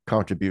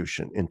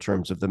contribution in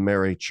terms of the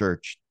Mary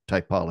Church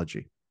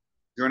typology?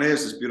 Journet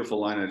has this beautiful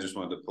line. I just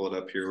wanted to pull it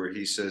up here, where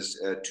he says,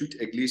 "Toute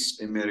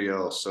Église est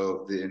Mariale."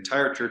 So the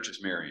entire church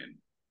is Marian.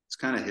 It's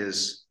kind of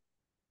his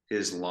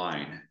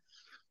line.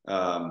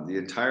 The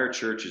entire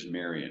church is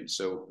Marian.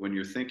 So when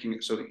you're thinking,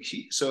 so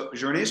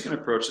Journet is going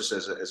to approach this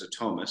as a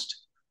Thomist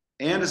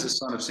and as a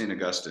son of Saint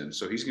Augustine.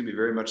 So he's going to be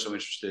very much so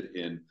interested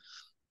in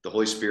the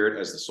Holy Spirit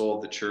as the soul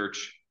of the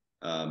church,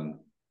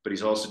 but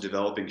he's also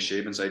developing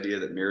Shaban's idea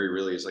that Mary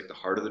really is like the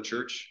heart of the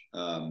church.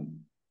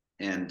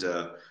 And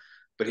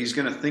but he's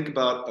going to think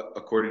about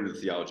according to the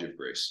theology of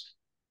grace,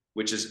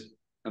 which is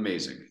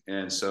amazing.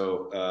 And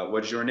so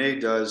what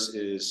Journet does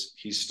is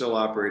he's still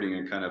operating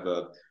in kind of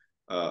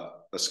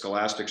a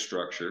scholastic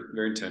structure,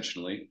 very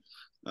intentionally,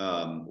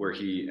 where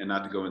he, and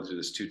not to go into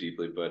this too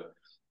deeply, but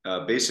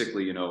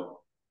basically, you know,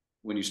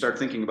 when you start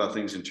thinking about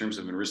things in terms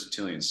of an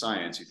Aristotelian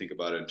science, you think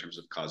about it in terms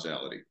of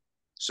causality.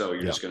 So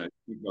you're just going to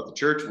think about the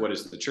church. What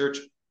is the church?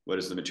 What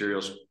is the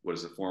materials? What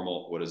is the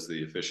formal? What is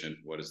the efficient?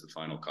 What is the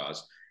final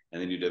cause?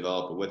 And then you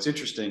develop it. What's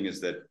interesting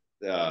is that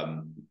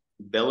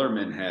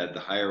Bellarmine had the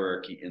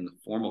hierarchy in the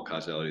formal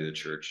causality of the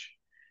church.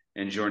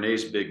 And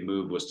Journet's big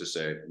move was to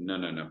say, no,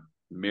 no, no,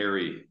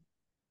 Mary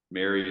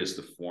is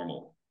the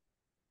formal.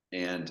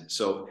 And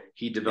so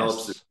he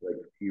develops this, like,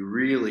 he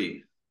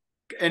really,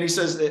 and he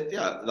says that,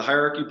 yeah, the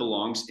hierarchy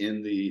belongs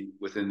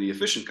within the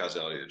efficient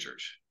causality of the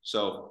church.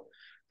 So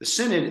the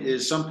synod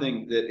is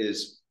something that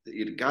is,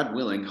 God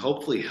willing,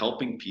 hopefully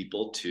helping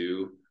people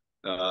to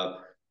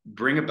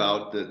bring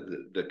about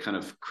the kind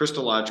of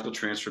Christological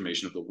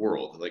transformation of the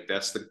world. Like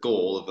that's the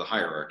goal of the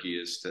hierarchy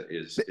is to do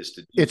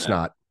it's that.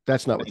 not.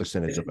 That's not what the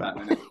synod's about.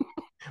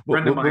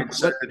 Friend of mine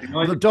said,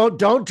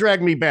 don't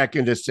drag me back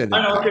into synod.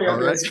 I know, okay, all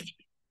right,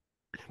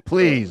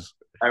 please.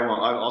 I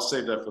won't. I'll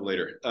save that for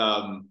later.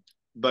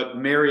 But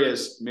Mary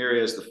as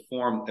the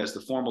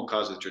formal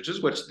cause of the church. This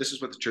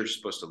is what the church is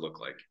supposed to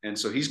look like. And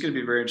so he's going to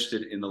be very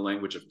interested in the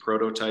language of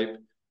prototype,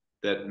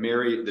 that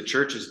Mary, the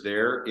church is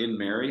there in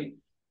Mary,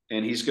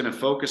 and he's going to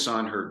focus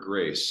on her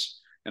grace.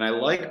 And I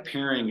like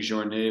pairing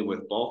Journet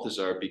with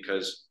Balthasar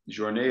because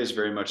Journet is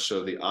very much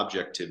so the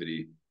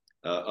objectivity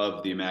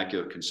of the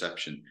Immaculate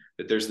Conception,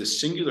 that there's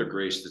this singular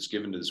grace that's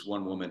given to this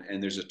one woman,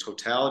 and there's a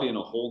totality and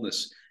a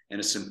wholeness and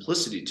a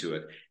simplicity to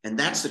it. And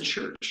that's the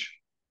church.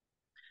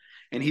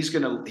 And he's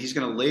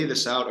gonna lay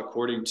this out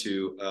according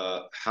to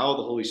how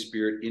the Holy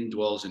Spirit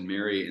indwells in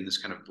Mary in this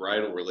kind of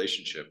bridal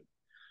relationship.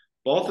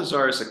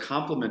 Balthasar is a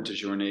complement to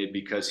Journet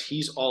because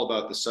he's all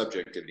about the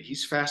subjectivity.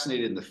 He's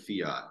fascinated in the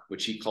fiat,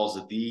 which he calls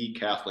the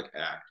Catholic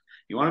act.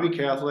 You want to be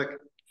Catholic?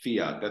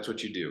 Fiat, that's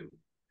what you do.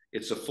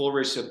 It's a full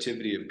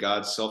receptivity of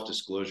God's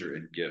self-disclosure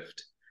and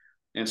gift.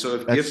 And so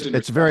if gift and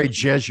it's very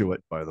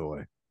Jesuit, by the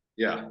way.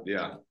 Yeah,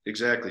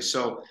 exactly.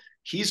 So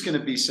he's going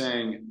to be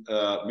saying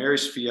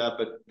Mary's fiat,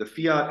 but the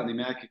fiat and the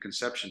Immaculate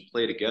Conception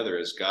play together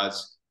as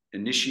God's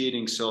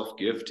initiating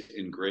self-gift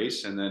in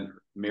grace, and then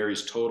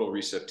Mary's total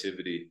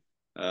receptivity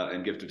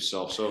and gift of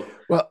self. So,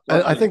 well,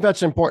 I think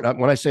that's important.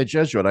 When I say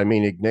Jesuit, I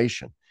mean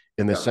Ignatian,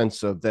 in the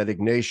sense of that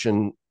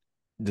Ignatian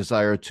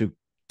desire to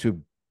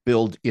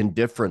build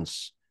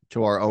indifference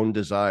to our own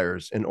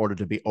desires in order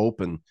to be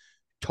open,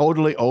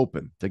 totally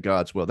open to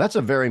God's will. That's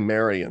a very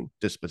Marian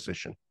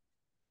disposition.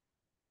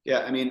 Yeah,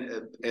 I mean,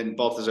 and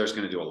Balthasar is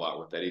going to do a lot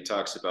with that. He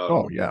talks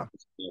about,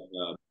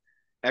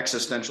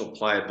 existential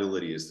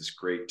pliability is this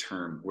great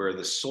term where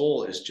the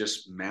soul is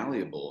just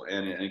malleable.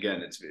 And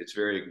again, it's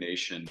very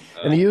Ignatian.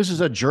 And he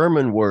uses a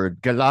German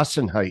word,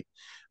 Gelassenheit,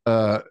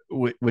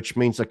 which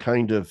means a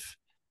kind of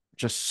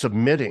just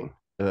submitting.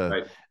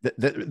 Right.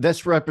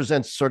 This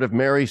represents sort of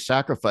Mary's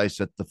sacrifice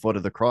at the foot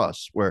of the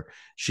cross, where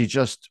she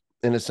just,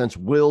 in a sense,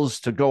 wills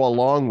to go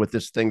along with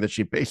this thing that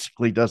she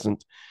basically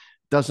doesn't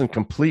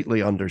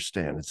completely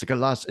understand.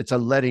 It's a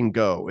letting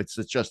go. It's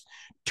just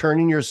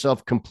turning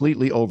yourself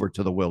completely over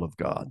to the will of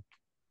God.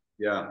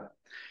 Yeah.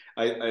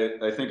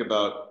 I think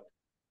about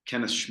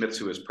Kenneth Schmitz,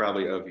 who is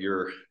probably of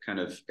your kind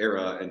of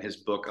era, and his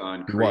book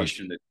on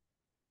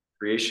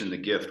creation, the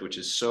gift, which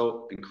is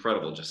so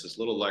incredible. Just this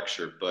little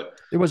lecture, but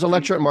it was a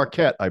lecture at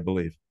Marquette, I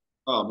believe.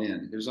 Oh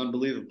man, it was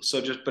unbelievable.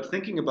 So but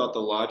thinking about the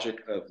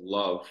logic of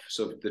love,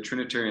 so the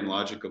Trinitarian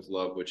logic of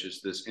love, which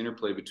is this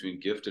interplay between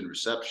gift and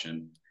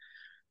reception,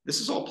 this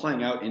is all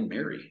playing out in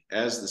Mary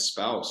as the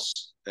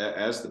spouse,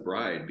 as the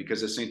bride,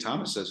 because as St.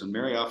 Thomas says, when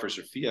Mary offers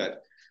her fiat,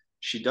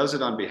 she does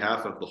it on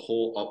behalf of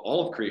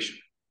all of creation,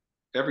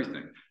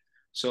 everything.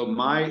 So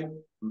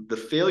the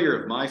failure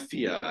of my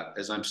fiat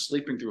as I'm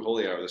sleeping through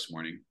Holy Hour this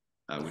morning,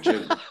 which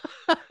is,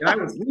 and I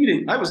was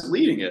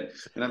leading it,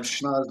 and I'm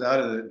schnozzed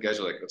out, and the guys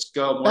are like, "Let's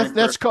go."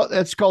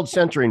 That's called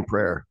centering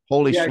prayer,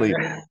 holy sleep.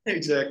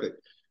 Exactly.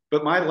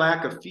 But my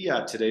lack of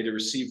fiat today to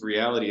receive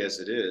reality as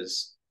it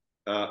is,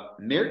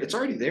 Mary, it's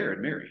already there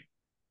in Mary,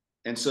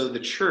 and so the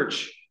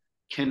church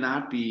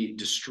cannot be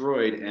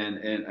destroyed.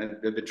 And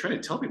I've been trying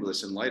to tell people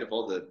this in light of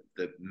all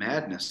the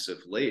madness of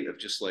late, of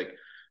just like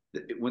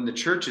when the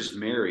church is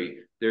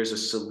Mary, there's a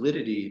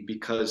solidity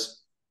because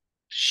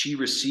she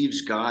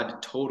receives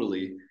God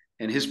totally,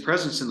 and his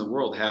presence in the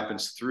world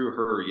happens through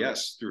her,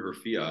 through her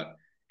fiat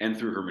and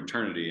through her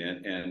maternity.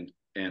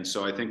 And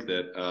so I think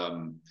that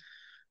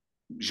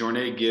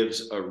Journet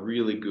gives a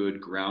really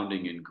good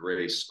grounding in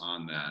grace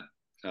on that.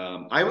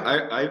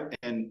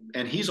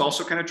 And he's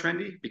also kind of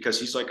trendy because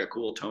he's like a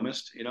cool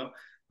Thomist, you know?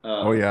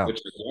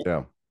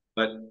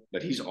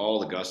 But he's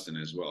all Augustine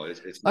as well.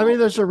 I mean,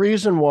 there's a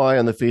reason why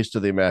on the Feast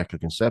of the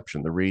Immaculate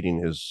Conception, the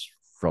reading is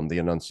from the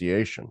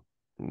Annunciation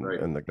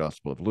in the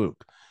Gospel of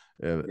Luke.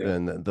 Yeah.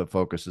 and the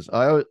focus is.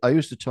 I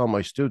used to tell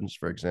my students,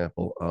 for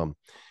example,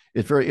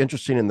 it's very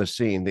interesting in the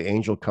scene. The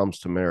angel comes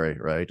to Mary,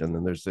 right? And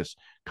then there's this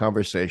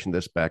conversation,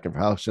 this back and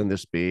how can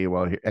this be?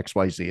 Well,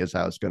 XYZ is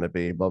how it's going to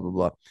be, blah, blah,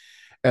 blah.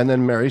 And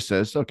then Mary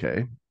says,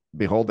 okay,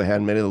 behold the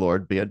handmaid of the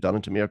Lord, be it done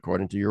unto me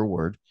according to your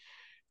word.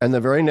 And the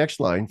very next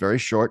line, very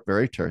short,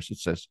 very terse, it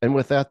says, and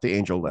with that, the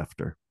angel left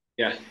her.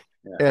 Yeah.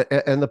 Yeah.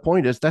 And the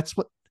point is, that's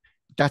what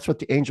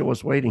the angel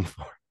was waiting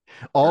for.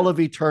 All Yeah. of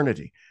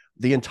eternity,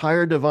 the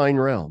entire divine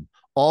realm,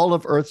 all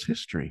of Earth's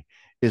history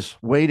is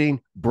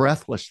waiting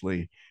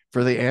breathlessly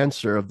for the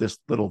answer of this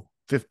little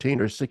 15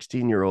 or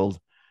 16-year-old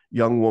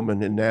young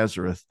woman in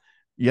Nazareth.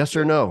 Yes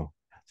or Yeah. no?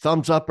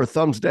 Thumbs up or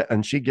thumbs down?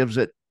 And she gives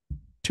it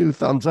two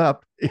thumbs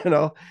up, and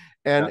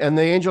Yeah. and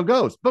the angel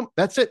goes, boom,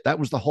 that's it. That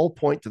was the whole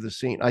point to the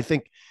scene, I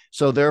think.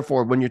 So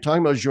therefore, when you're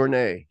talking about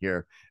journée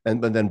here,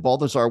 and then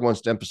Balthasar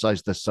wants to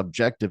emphasize the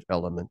subjective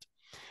element,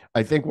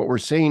 I think what we're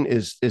seeing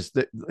is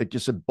that, like you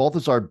said,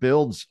 Balthasar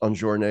builds on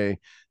journée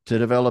to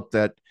develop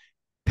that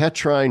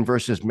Petrine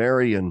versus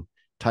Marian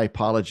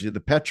typology.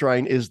 The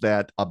Petrine is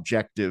that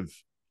objective,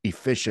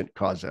 efficient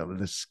causality,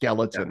 the Yeah.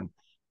 skeleton,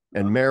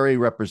 and Uh, Mary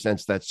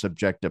represents that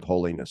subjective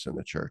holiness in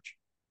the church.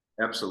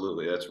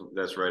 Absolutely.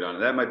 That's right on.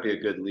 That might be a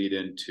good lead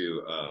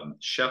into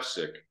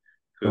Shefsik,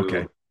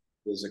 Okay.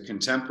 who is a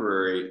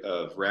contemporary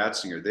of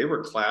Ratzinger. They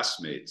were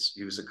classmates.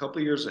 He was a couple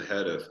of years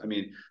ahead of. I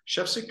mean,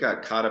 Shefsik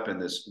got caught up in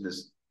this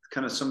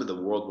kind of some of the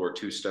World War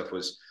II stuff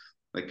was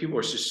like people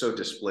were just so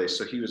displaced.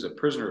 So he was a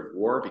prisoner of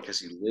war because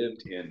he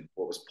lived in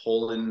what was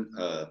Poland,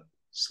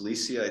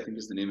 Silesia, I think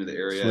is the name of the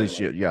area, and like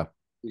Salicia, yeah.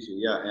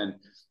 yeah, and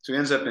so he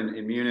ends up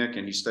in Munich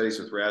and he studies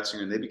with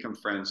Ratzinger and they become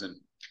friends. And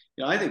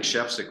I think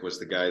Shefsik was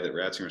the guy that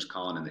Ratzinger was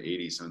calling in the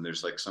 80s. And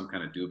there's like some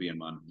kind of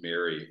dubium on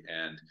Mary.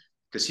 And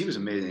because he was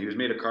amazing. He was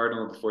made a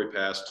cardinal before he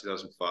passed,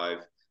 2005.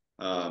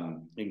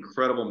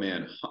 Incredible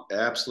man,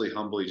 absolutely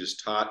humble. He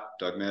just taught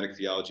dogmatic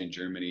theology in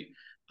Germany.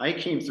 I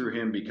came through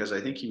him because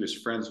I think he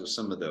was friends with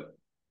some of the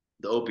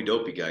Opie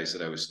Dopey guys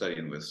that I was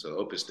studying with. So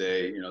Opus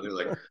Dei, they're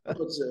like,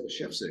 what's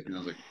Shefsik? And I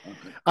was like,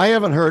 okay. I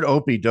haven't heard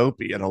Opie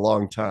Dopey in a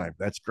long time.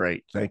 That's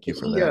great. Thank you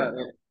for He,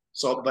 that.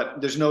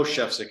 but there's no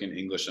Shefsik in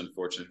English,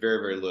 unfortunately. Very,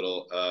 very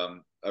little.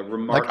 A Like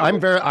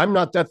remarkable. I'm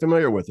not that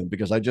familiar with him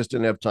because I just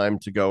didn't have time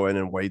to go in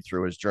and wade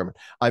through his German.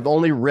 I've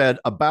only read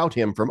about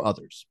him from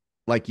others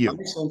like My you.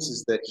 sense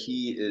is that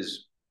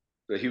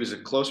he was a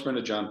close friend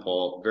of John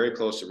Paul, very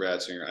close to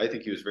Ratzinger. I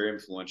think he was very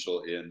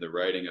influential in the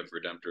writing of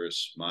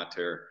Redemptoris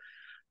Mater.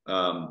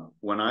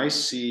 When I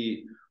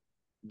see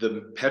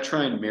the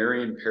Petrine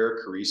Marian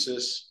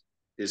perichoresis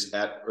is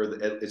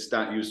it's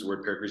not used the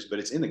word perichoresis, but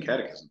it's in the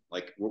catechism.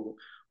 Like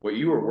what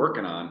you were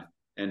working on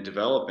and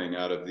developing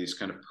out of these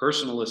kind of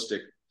personalistic,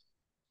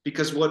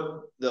 because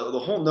what the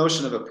whole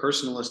notion of a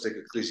personalistic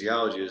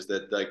ecclesiology is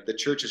that like the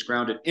church is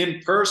grounded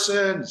in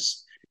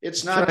persons.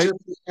 It's That's not right. just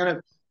this kind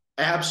of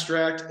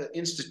abstract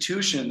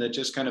institution that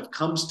just kind of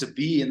comes to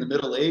be in the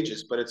Middle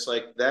Ages, but it's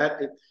like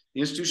the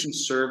institution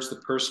serves the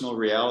personal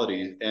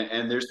reality.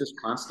 And there's this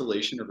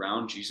constellation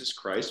around Jesus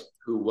Christ,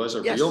 who was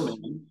a real Yes.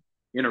 man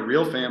in a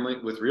real family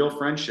with real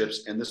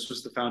friendships. And this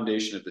was the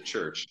foundation of the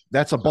church.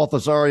 That's a So,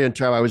 Balthasarian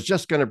term. I was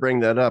just going to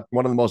bring that up.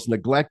 One of the most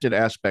neglected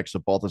aspects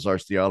of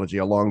Balthasar's theology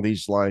along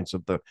these lines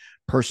of the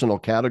personal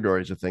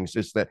categories of things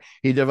is that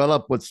he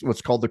developed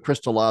what's called the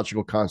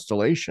Christological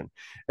constellation.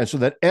 And so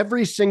that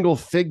every single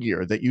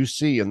figure that you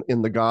see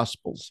in the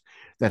Gospels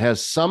that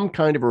has some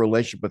kind of a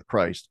relationship with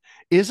Christ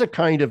is a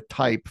kind of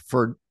type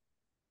for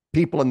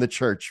people in the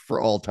church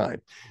for all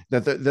time.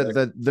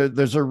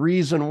 There's a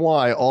reason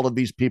why all of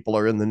these people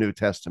are in the New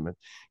Testament,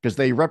 because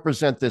they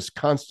represent this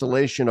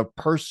constellation of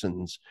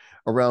persons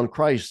around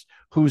Christ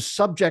whose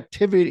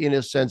subjectivity, in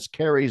a sense,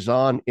 carries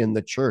on in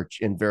the church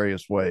in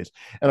various ways.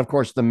 And of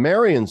course, the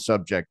Marian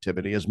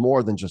subjectivity is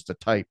more than just a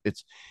type.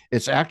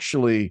 It's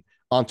actually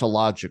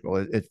ontological.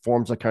 It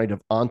forms a kind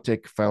of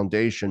ontic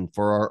foundation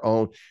for our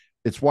own.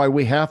 It's why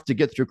we have to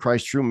get through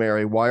Christ through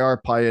Mary, why our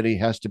piety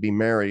has to be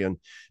Marian,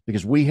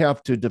 because we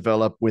have to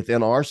develop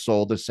within our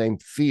soul the same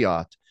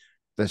fiat,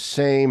 the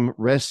same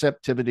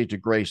receptivity to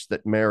grace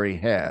that Mary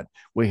had.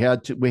 We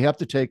have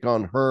to take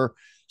on her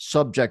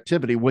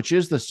subjectivity, which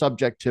is the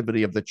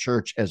subjectivity of the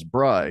church as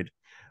bride.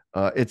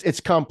 It's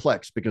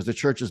complex because the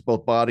church is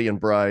both body and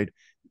bride.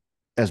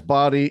 As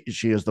body,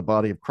 she is the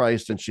body of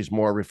Christ, and she's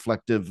more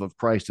reflective of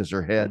Christ as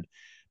her head.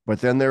 But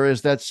then there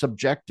is that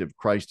subjective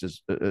Christ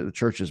as the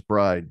church's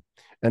bride,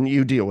 and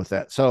you deal with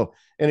that. So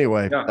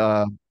anyway,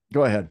 yeah.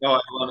 go ahead. No,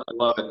 I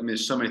love it. I mean,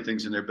 there's so many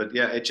things in there, but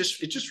yeah, it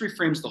just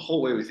reframes the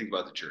whole way we think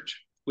about the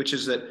church, which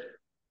is that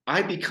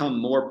I become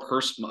more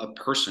a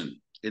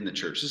person in the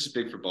church. This is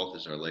big for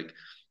Balthasar. Like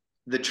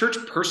the church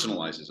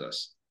personalizes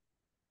us.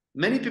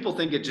 Many people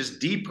think it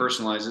just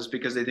depersonalizes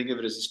because they think of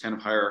it as this kind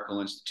of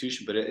hierarchical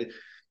institution, but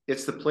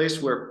it's the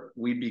place where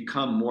we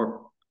become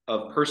more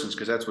of persons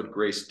because that's what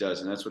grace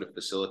does and that's what it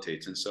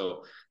facilitates. And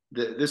so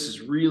this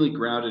is really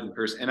grounded in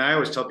person. And I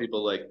always tell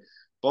people like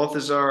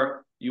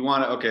Balthasar, you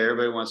want to, okay,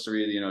 everybody wants to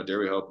read, Dare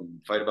We Hope and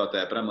fight about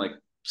that. But I'm like,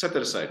 set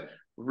that aside.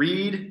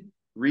 Read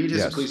his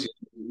Yes. Ecclesiastes.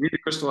 read the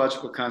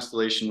Christological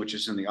constellation, which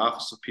is in the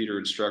office of Peter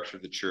and structure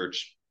of the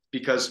church,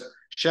 because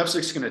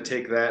Shevsik's going to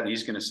take that and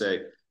he's going to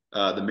say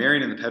the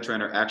Marian and the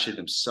Petrine are actually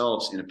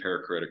themselves in a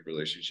perichoretic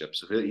relationship.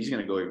 So he's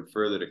going to go even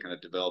further to kind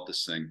of develop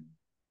this thing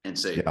and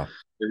say Yeah.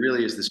 there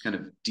really is this kind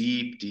of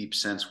deep, deep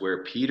sense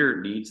where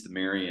Peter needs the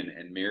Marian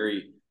and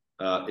Mary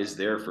is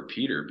there for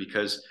Peter,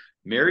 because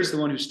Mary's the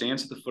one who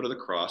stands at the foot of the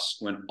cross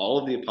when all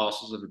of the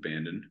apostles have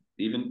abandoned,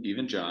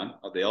 even John.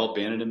 They all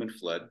abandoned him and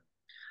fled.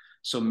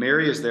 So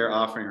Mary is there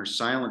offering her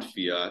silent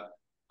fiat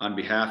on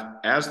behalf,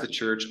 as the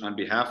church, on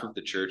behalf of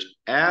the church,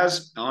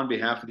 as on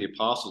behalf of the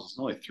apostles. It's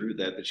only through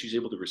that she's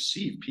able to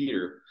receive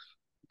Peter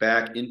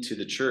back into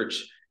the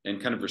church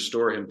and kind of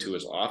restore him to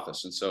his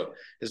office. And so,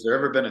 has there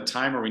ever been a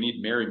time where we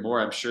need Mary more?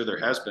 I'm sure there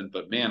has been,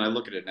 but man, I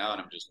look at it now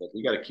and I'm just like,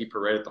 we got to keep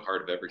her right at the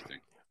heart of everything.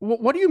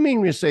 What do you mean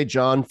when you say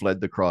John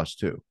fled the cross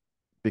too?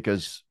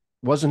 Because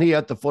wasn't he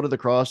at the foot of the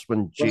cross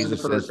when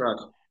Jesus says,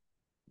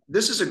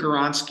 this is a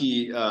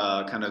Goronsky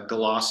kind of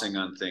glossing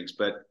on things,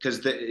 but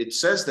because it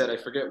says that, I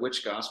forget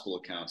which gospel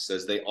account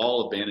says they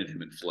all abandoned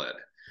him and fled.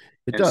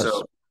 it And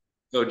does?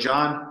 so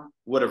John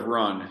would have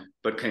run,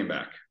 but came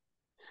back.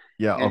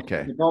 Yeah. And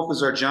Okay. in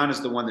Balthazar, John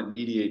is the one that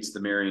mediates the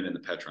Marian and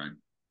the Petrine.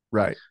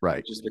 Right.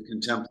 Right. Just the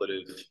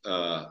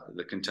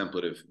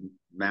contemplative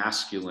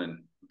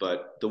masculine,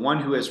 but the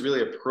one who has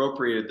really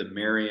appropriated the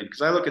Marian.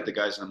 Because I look at the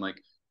guys and I'm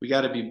like, we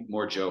got to be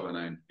more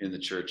Johannine in the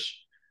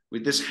church.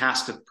 This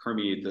has to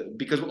permeate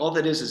because all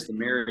that is the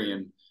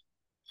Marian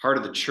part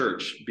of the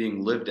church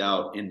being lived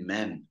out in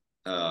men,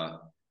 and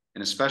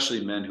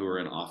especially men who are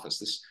in office.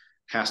 This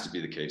has to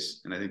be the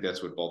case, and I think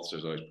that's what Balthasar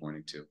is always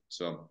pointing to.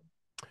 So,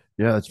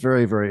 yeah, it's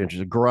very, very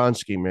interesting.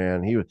 Gronsky,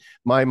 man, he was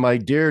my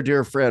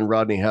dear friend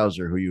Rodney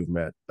Hauser, who you've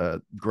met.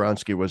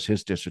 Gronsky was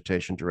his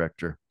dissertation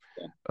director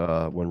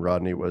when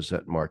Rodney was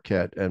at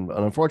Marquette, and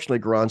unfortunately,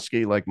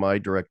 Gronsky, like my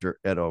director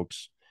Ed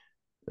Oakes,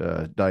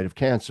 died of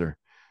cancer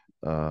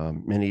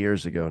many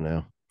years ago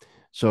now.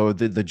 So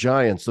the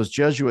giants, those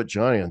Jesuit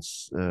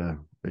giants,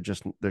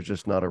 they're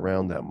just not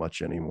around that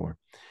much anymore.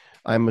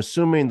 I'm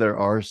assuming there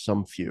are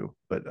some few,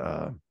 but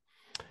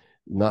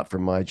not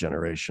from my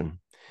generation.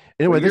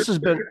 Anyway, well, this has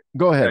been.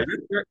 Go ahead.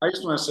 I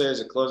just want to say as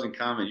a closing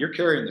comment, you're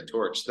carrying the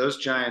torch. Those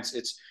giants,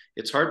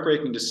 it's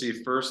heartbreaking to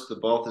see first the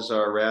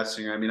Balthazar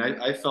Ratzinger. I mean,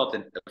 I felt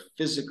a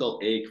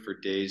physical ache for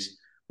days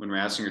when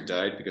Ratzinger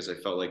died because I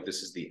felt like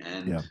this is the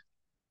end. Yeah.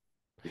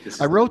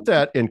 I wrote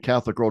that in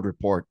Catholic World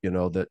Report,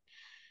 that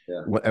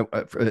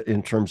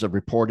in terms of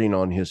reporting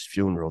on his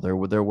funeral, there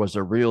was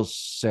a real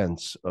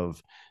sense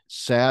of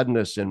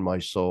sadness in my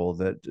soul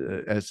that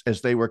as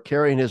they were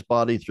carrying his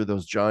body through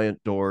those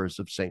giant doors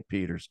of St.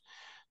 Peter's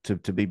to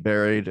be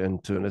buried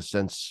and to, in a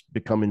sense,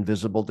 become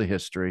invisible to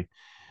history,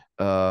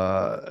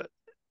 I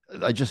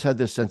just had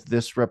this sense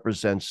this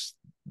represents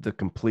the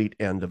complete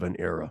end of an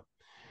era.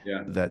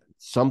 Yeah. That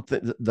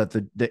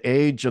the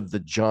age of the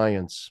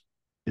giants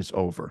is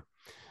over.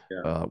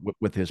 Yeah.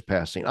 With his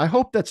passing. I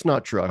hope that's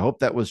not true. I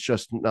hope that was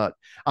just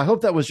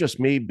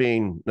me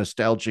being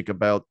nostalgic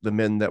about the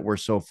men that were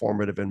so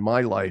formative in my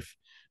life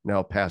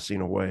now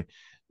passing away,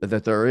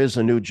 that there is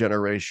a new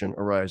generation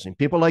arising.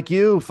 People like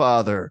you,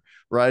 Father,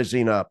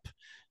 rising up.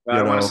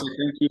 I want to say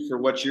thank you for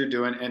what you're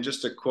doing. And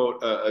just to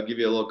quote, I'll give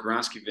you a little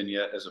Gronsky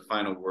vignette as a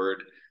final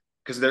word,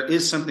 because there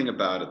is something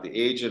about it. The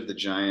age of the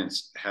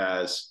giants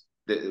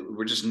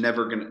we're just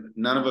never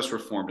none of us were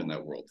formed in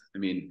that world. I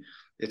mean,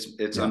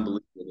 it's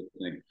unbelievable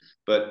thing.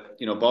 But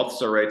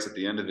Balthasar writes at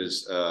the end of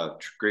his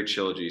great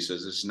trilogy, he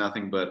says, "This is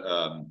nothing but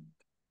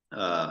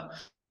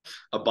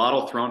a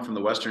bottle thrown from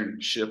the Western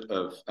ship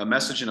of a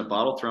message in a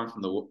bottle thrown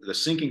from the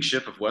sinking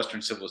ship of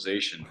Western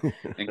civilization."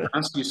 And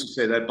Gronsky used to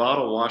say that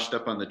bottle washed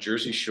up on the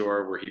Jersey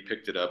shore where he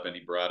picked it up and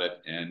he brought it,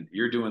 and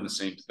you're doing the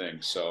same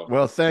thing. So,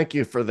 well, thank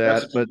you for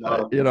that. But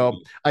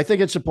I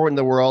think it's important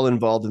that we're all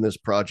involved in this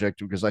project,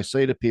 because I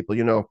say to people,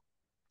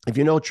 if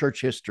you know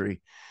church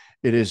history,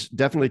 it is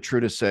definitely true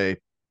to say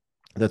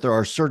that there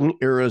are certain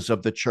eras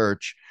of the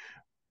church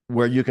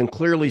where you can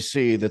clearly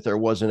see that there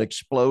was an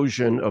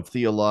explosion of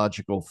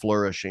theological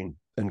flourishing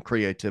and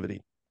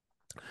creativity.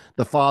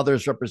 The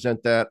fathers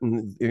represent that,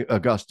 and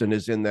Augustine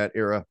is in that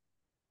era.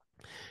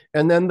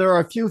 And then there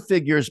are a few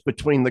figures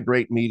between the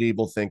great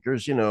medieval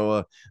thinkers,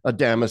 a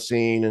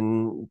Damascene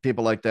and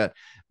people like that.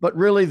 But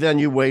really, then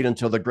you wait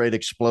until the great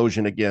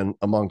explosion again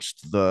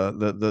amongst the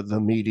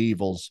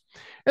medievals.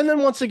 And then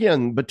once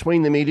again,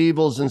 between the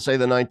medievals and, say,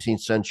 the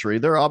 19th century,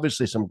 there are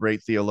obviously some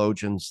great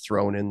theologians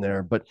thrown in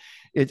there, but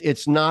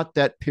it's not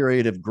that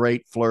period of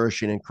great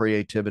flourishing and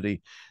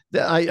creativity.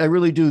 I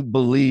really do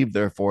believe,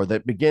 therefore,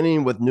 that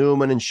beginning with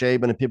Newman and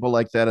Shaban and people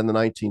like that in the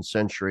 19th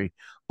century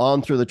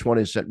on through the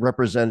 20th century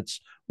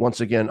represents, once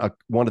again,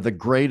 one of the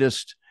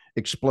greatest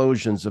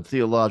explosions of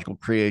theological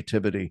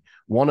creativity,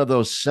 one of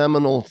those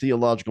seminal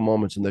theological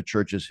moments in the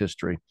church's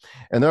history.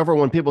 And therefore,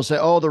 when people say,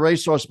 "Oh, the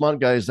Ressource Month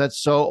guys, that's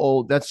so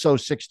old, that's so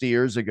 60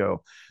 years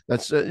ago,"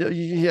 that's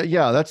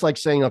that's like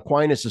saying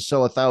Aquinas is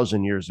so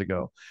 1,000 years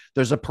ago.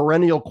 There's a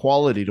perennial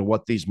quality to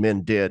what these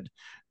men did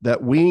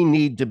that we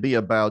need to be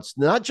about,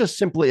 not just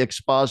simply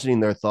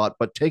expositing their thought,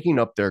 but taking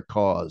up their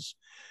cause,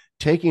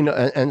 taking,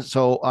 and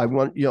so I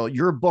want,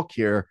 your book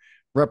here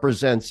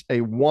represents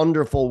a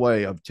wonderful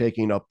way of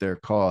taking up their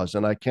cause.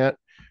 And I can't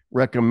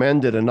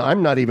recommend it. And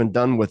I'm not even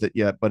done with it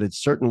yet, but it's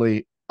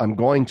certainly, I'm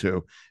going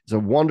to. It's a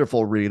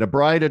wonderful read. A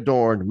Bride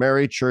Adorned,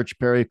 Mary Church,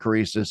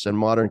 Perichoresis, and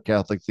Modern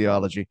Catholic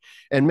Theology.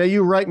 And may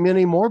you write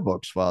many more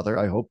books, Father.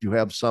 I hope you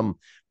have some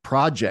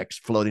projects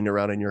floating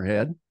around in your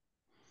head.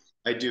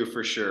 I do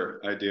for sure.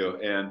 I do.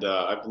 And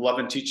I've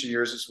loving teaching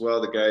yours as well.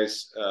 The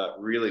guys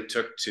really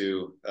took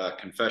to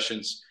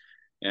confessions.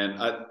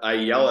 And I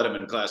yell at them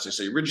in class. I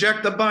say,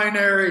 reject the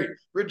binary,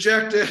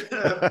 reject it.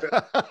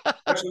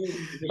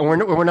 And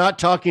we're not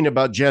talking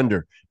about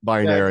gender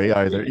binary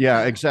either.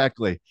 Yeah,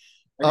 exactly.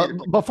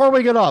 Before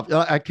we get off,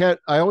 I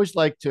always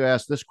like to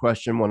ask this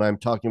question when I'm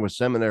talking with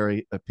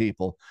seminary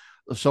people.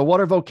 So,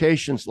 what are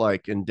vocations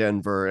like in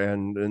Denver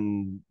and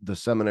in the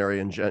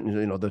seminary and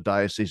the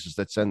dioceses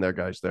that send their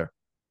guys there?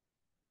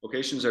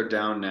 Vocations are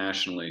down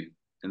nationally,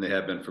 and they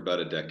have been for about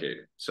a decade.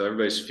 So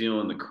everybody's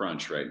feeling the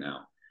crunch right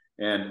now.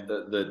 And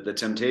the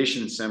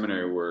temptation in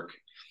seminary work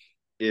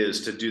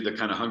is to do the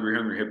kind of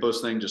hungry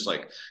hippos thing, just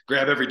like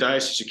grab every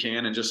diocese you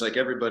can and just like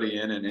everybody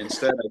in. And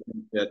instead, I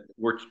think that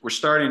we're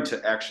starting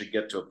to actually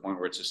get to a point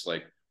where it's just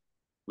like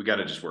we got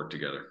to just work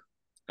together.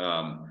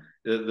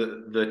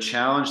 The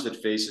challenge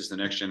that faces the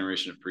next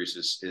generation of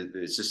priests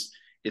is just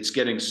it's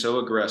getting so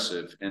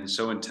aggressive and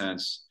so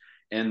intense,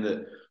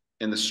 and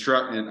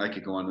and I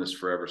could go on this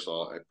forever,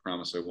 so I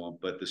promise I won't.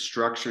 But the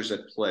structures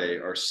at play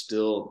are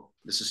still,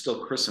 this is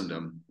still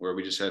Christendom, where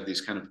we just have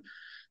these kind of,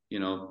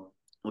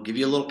 we'll give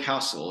you a little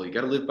castle. You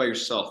got to live by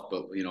yourself,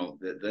 but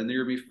then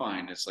you'll be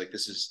fine. It's like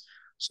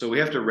so we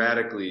have to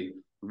radically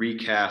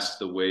recast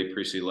the way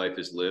priestly life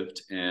is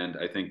lived, and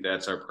I think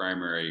that's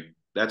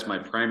my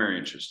primary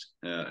interest,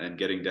 and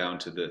getting down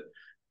to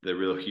the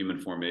real human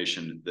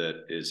formation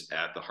that is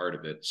at the heart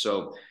of it.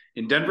 So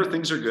in Denver,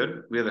 things are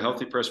good. We have a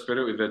healthy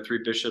presbytery. We've had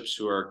 3 bishops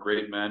who are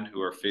great men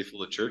who are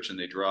faithful to church, and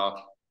they draw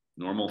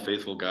normal,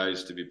 faithful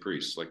guys to be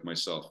priests like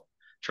myself.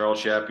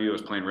 Charles Chapp, I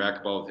was playing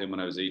racquetball with him when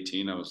I was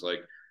 18. I was like,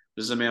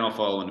 this is a man I'll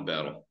follow into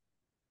battle.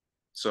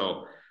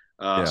 So,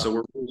 so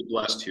we're really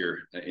blessed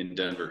here in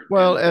Denver.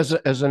 Well, as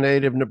a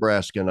native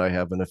Nebraskan, I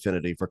have an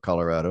affinity for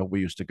Colorado.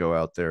 We used to go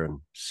out there and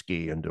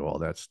ski and do all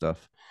that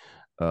stuff.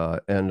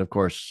 And of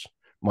course,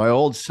 my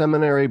old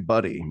seminary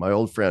buddy, my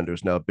old friend,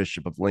 who's now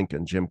Bishop of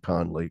Lincoln, Jim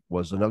Conley,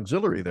 was an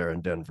auxiliary there in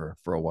Denver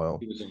for a while.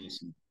 He was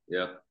awesome.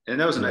 Yeah, and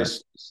that was a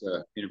nice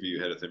interview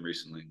you had with him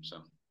recently.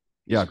 So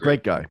yeah,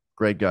 great guy.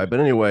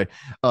 But anyway,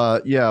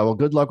 well,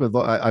 good luck with.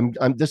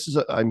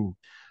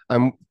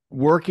 I'm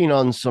working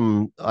on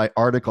some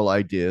article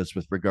ideas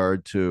with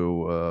regard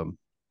to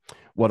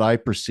what I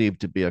perceive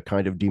to be a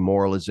kind of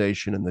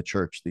demoralization in the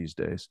church these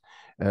days,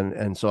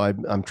 and so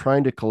I'm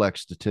trying to collect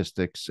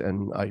statistics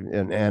and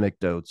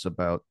anecdotes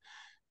about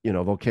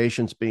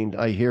vocations being.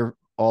 I hear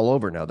all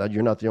over now that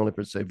you're not the only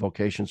person to say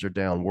vocations are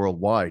down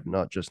worldwide,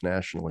 not just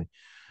nationally,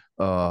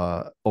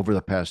 over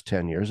the past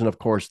 10 years. And of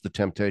course, the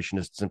temptation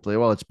is simply,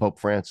 well, it's Pope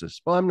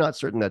Francis. Well, I'm not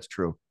certain that's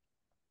true.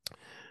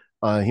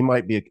 He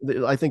might be.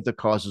 I think the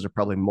causes are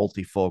probably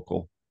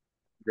multifocal.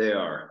 They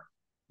are,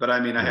 but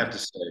I mean, I have to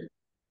say,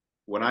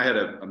 when I had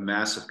a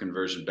massive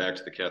conversion back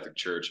to the Catholic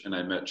Church, and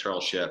I met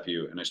Charles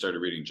Chapu, and I started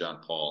reading John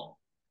Paul,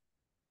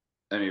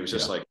 I mean, it was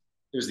just like,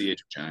 it was the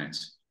age of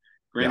giants.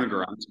 Graham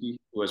Goronsky,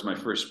 who was my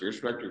first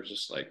spiritual director, was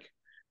just like,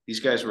 these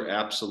guys were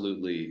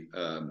absolutely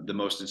the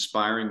most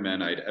inspiring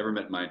men I'd ever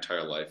met in my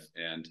entire life.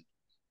 And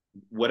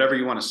whatever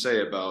you want to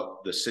say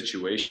about the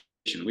situation,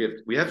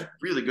 we have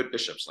really good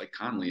bishops like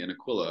Conley and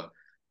Aquila,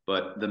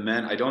 but the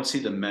men, I don't see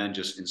the men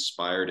just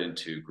inspired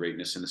into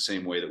greatness in the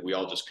same way that we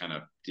all just kind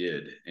of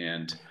did.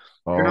 And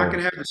you're not going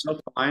to have the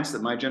self-reliance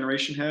that my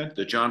generation had,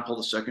 the John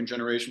Paul II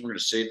generation. We're going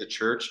to save the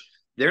church.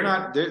 They're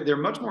not. They're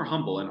much more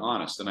humble and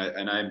honest, and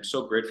I'm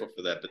so grateful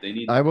for that. But they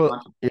need. I will.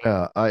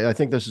 Yeah, I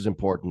think this is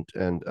important,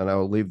 and I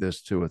will leave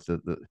this to it.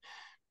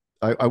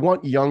 I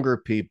want younger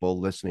people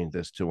listening to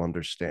this to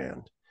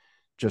understand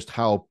just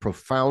how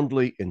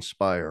profoundly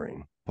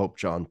inspiring Pope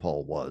John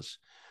Paul was.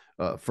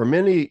 For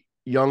many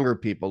younger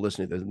people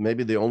listening to this,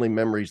 maybe the only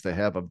memories they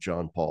have of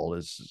John Paul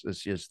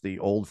is the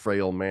old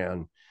frail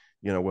man,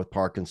 with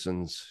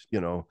Parkinson's,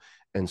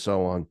 and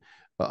so on.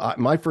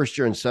 My first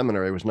year in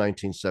seminary was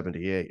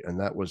 1978, and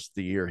that was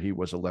the year he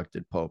was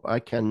elected Pope. I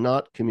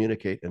cannot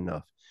communicate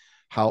enough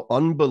how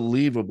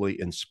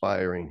unbelievably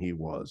inspiring he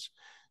was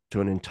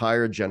to an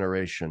entire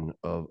generation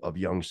of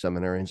young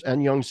seminarians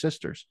and young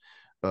sisters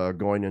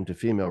going into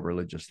female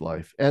religious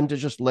life, and to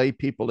just lay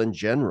people in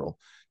general.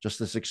 Just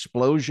this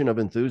explosion of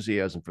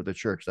enthusiasm for the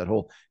church, that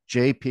whole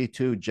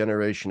JP2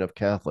 generation of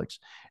Catholics.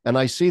 And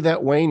I see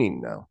that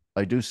waning now.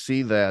 I do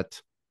see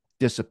that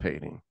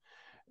dissipating.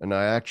 And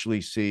I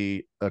actually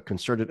see a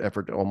concerted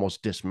effort to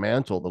almost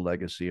dismantle the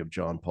legacy of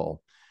John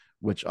Paul,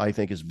 which I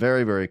think is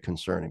very, very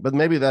concerning. But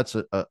maybe that's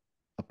a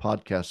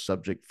podcast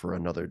subject for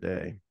another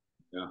day.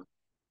 Yeah.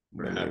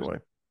 But anyway,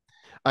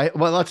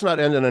 well, let's not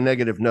end on a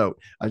negative note.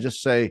 I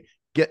just say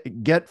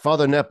get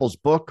Father Nepil's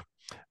book,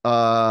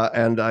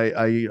 and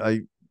I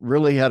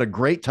really had a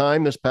great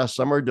time this past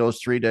summer, those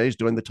 3 days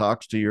doing the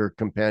talks to your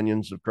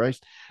Companions of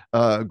Christ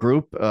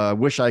group.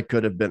 Wish I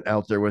could have been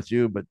out there with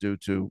you, but due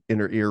to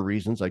inner ear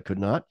reasons, I could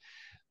not.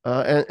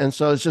 And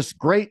so it's just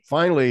great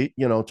finally,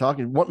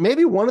 talking.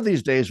 Maybe one of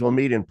these days we'll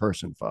meet in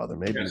person, Father.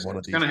 Maybe Yes, one of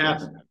it's these going to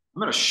days. happen. I'm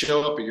going to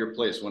show up at your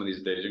place one of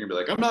these days. You're going to be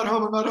like, I'm not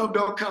home,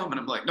 don't come. And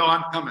I'm like, no,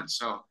 I'm coming.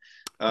 So,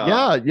 uh,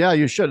 Yeah, yeah,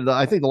 you should.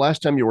 I think the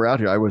last time you were out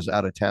here, I was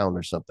out of town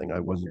or something.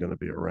 I wasn't going to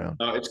be around.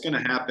 it's going to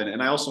happen.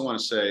 And I also want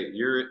to say,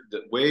 you're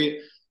the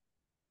way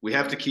we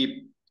have to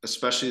keep,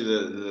 especially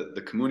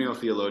the communal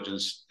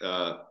theologians.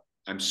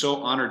 I'm so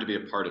honored to be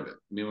a part of it.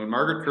 I mean, when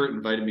Margaret Kurt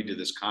invited me to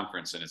this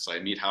conference, and it's like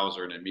I meet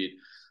Hauser and I meet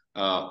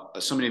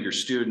so many of your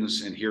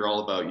students and hear all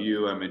about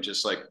you. I mean,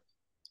 just like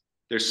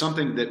there's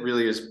something that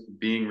really is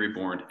being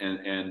reborn,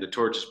 and the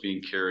torch is being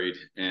carried,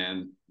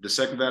 and the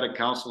Second Vatican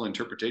Council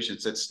interpretation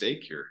is at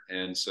stake here.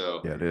 And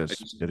so Yeah, it is.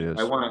 It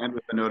I is. want to end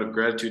with a note of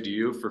gratitude to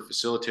you for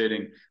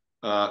facilitating.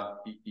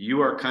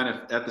 You are kind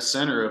of at the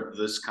center of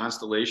this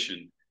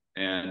constellation,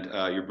 and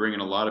you're bringing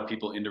a lot of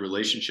people into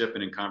relationship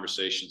and in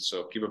conversation.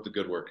 So keep up the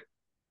good work.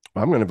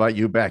 I'm going to invite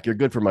you back. You're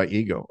good for my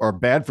ego or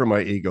bad for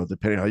my ego,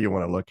 depending on how you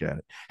want to look at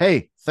it.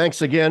 Hey,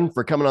 thanks again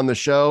for coming on the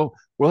show.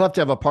 We'll have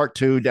to have a part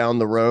 2 down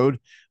the road.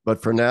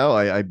 But for now,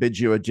 I bid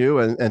you adieu.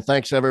 And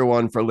thanks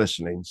everyone for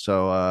listening.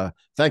 So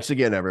thanks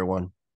again, everyone.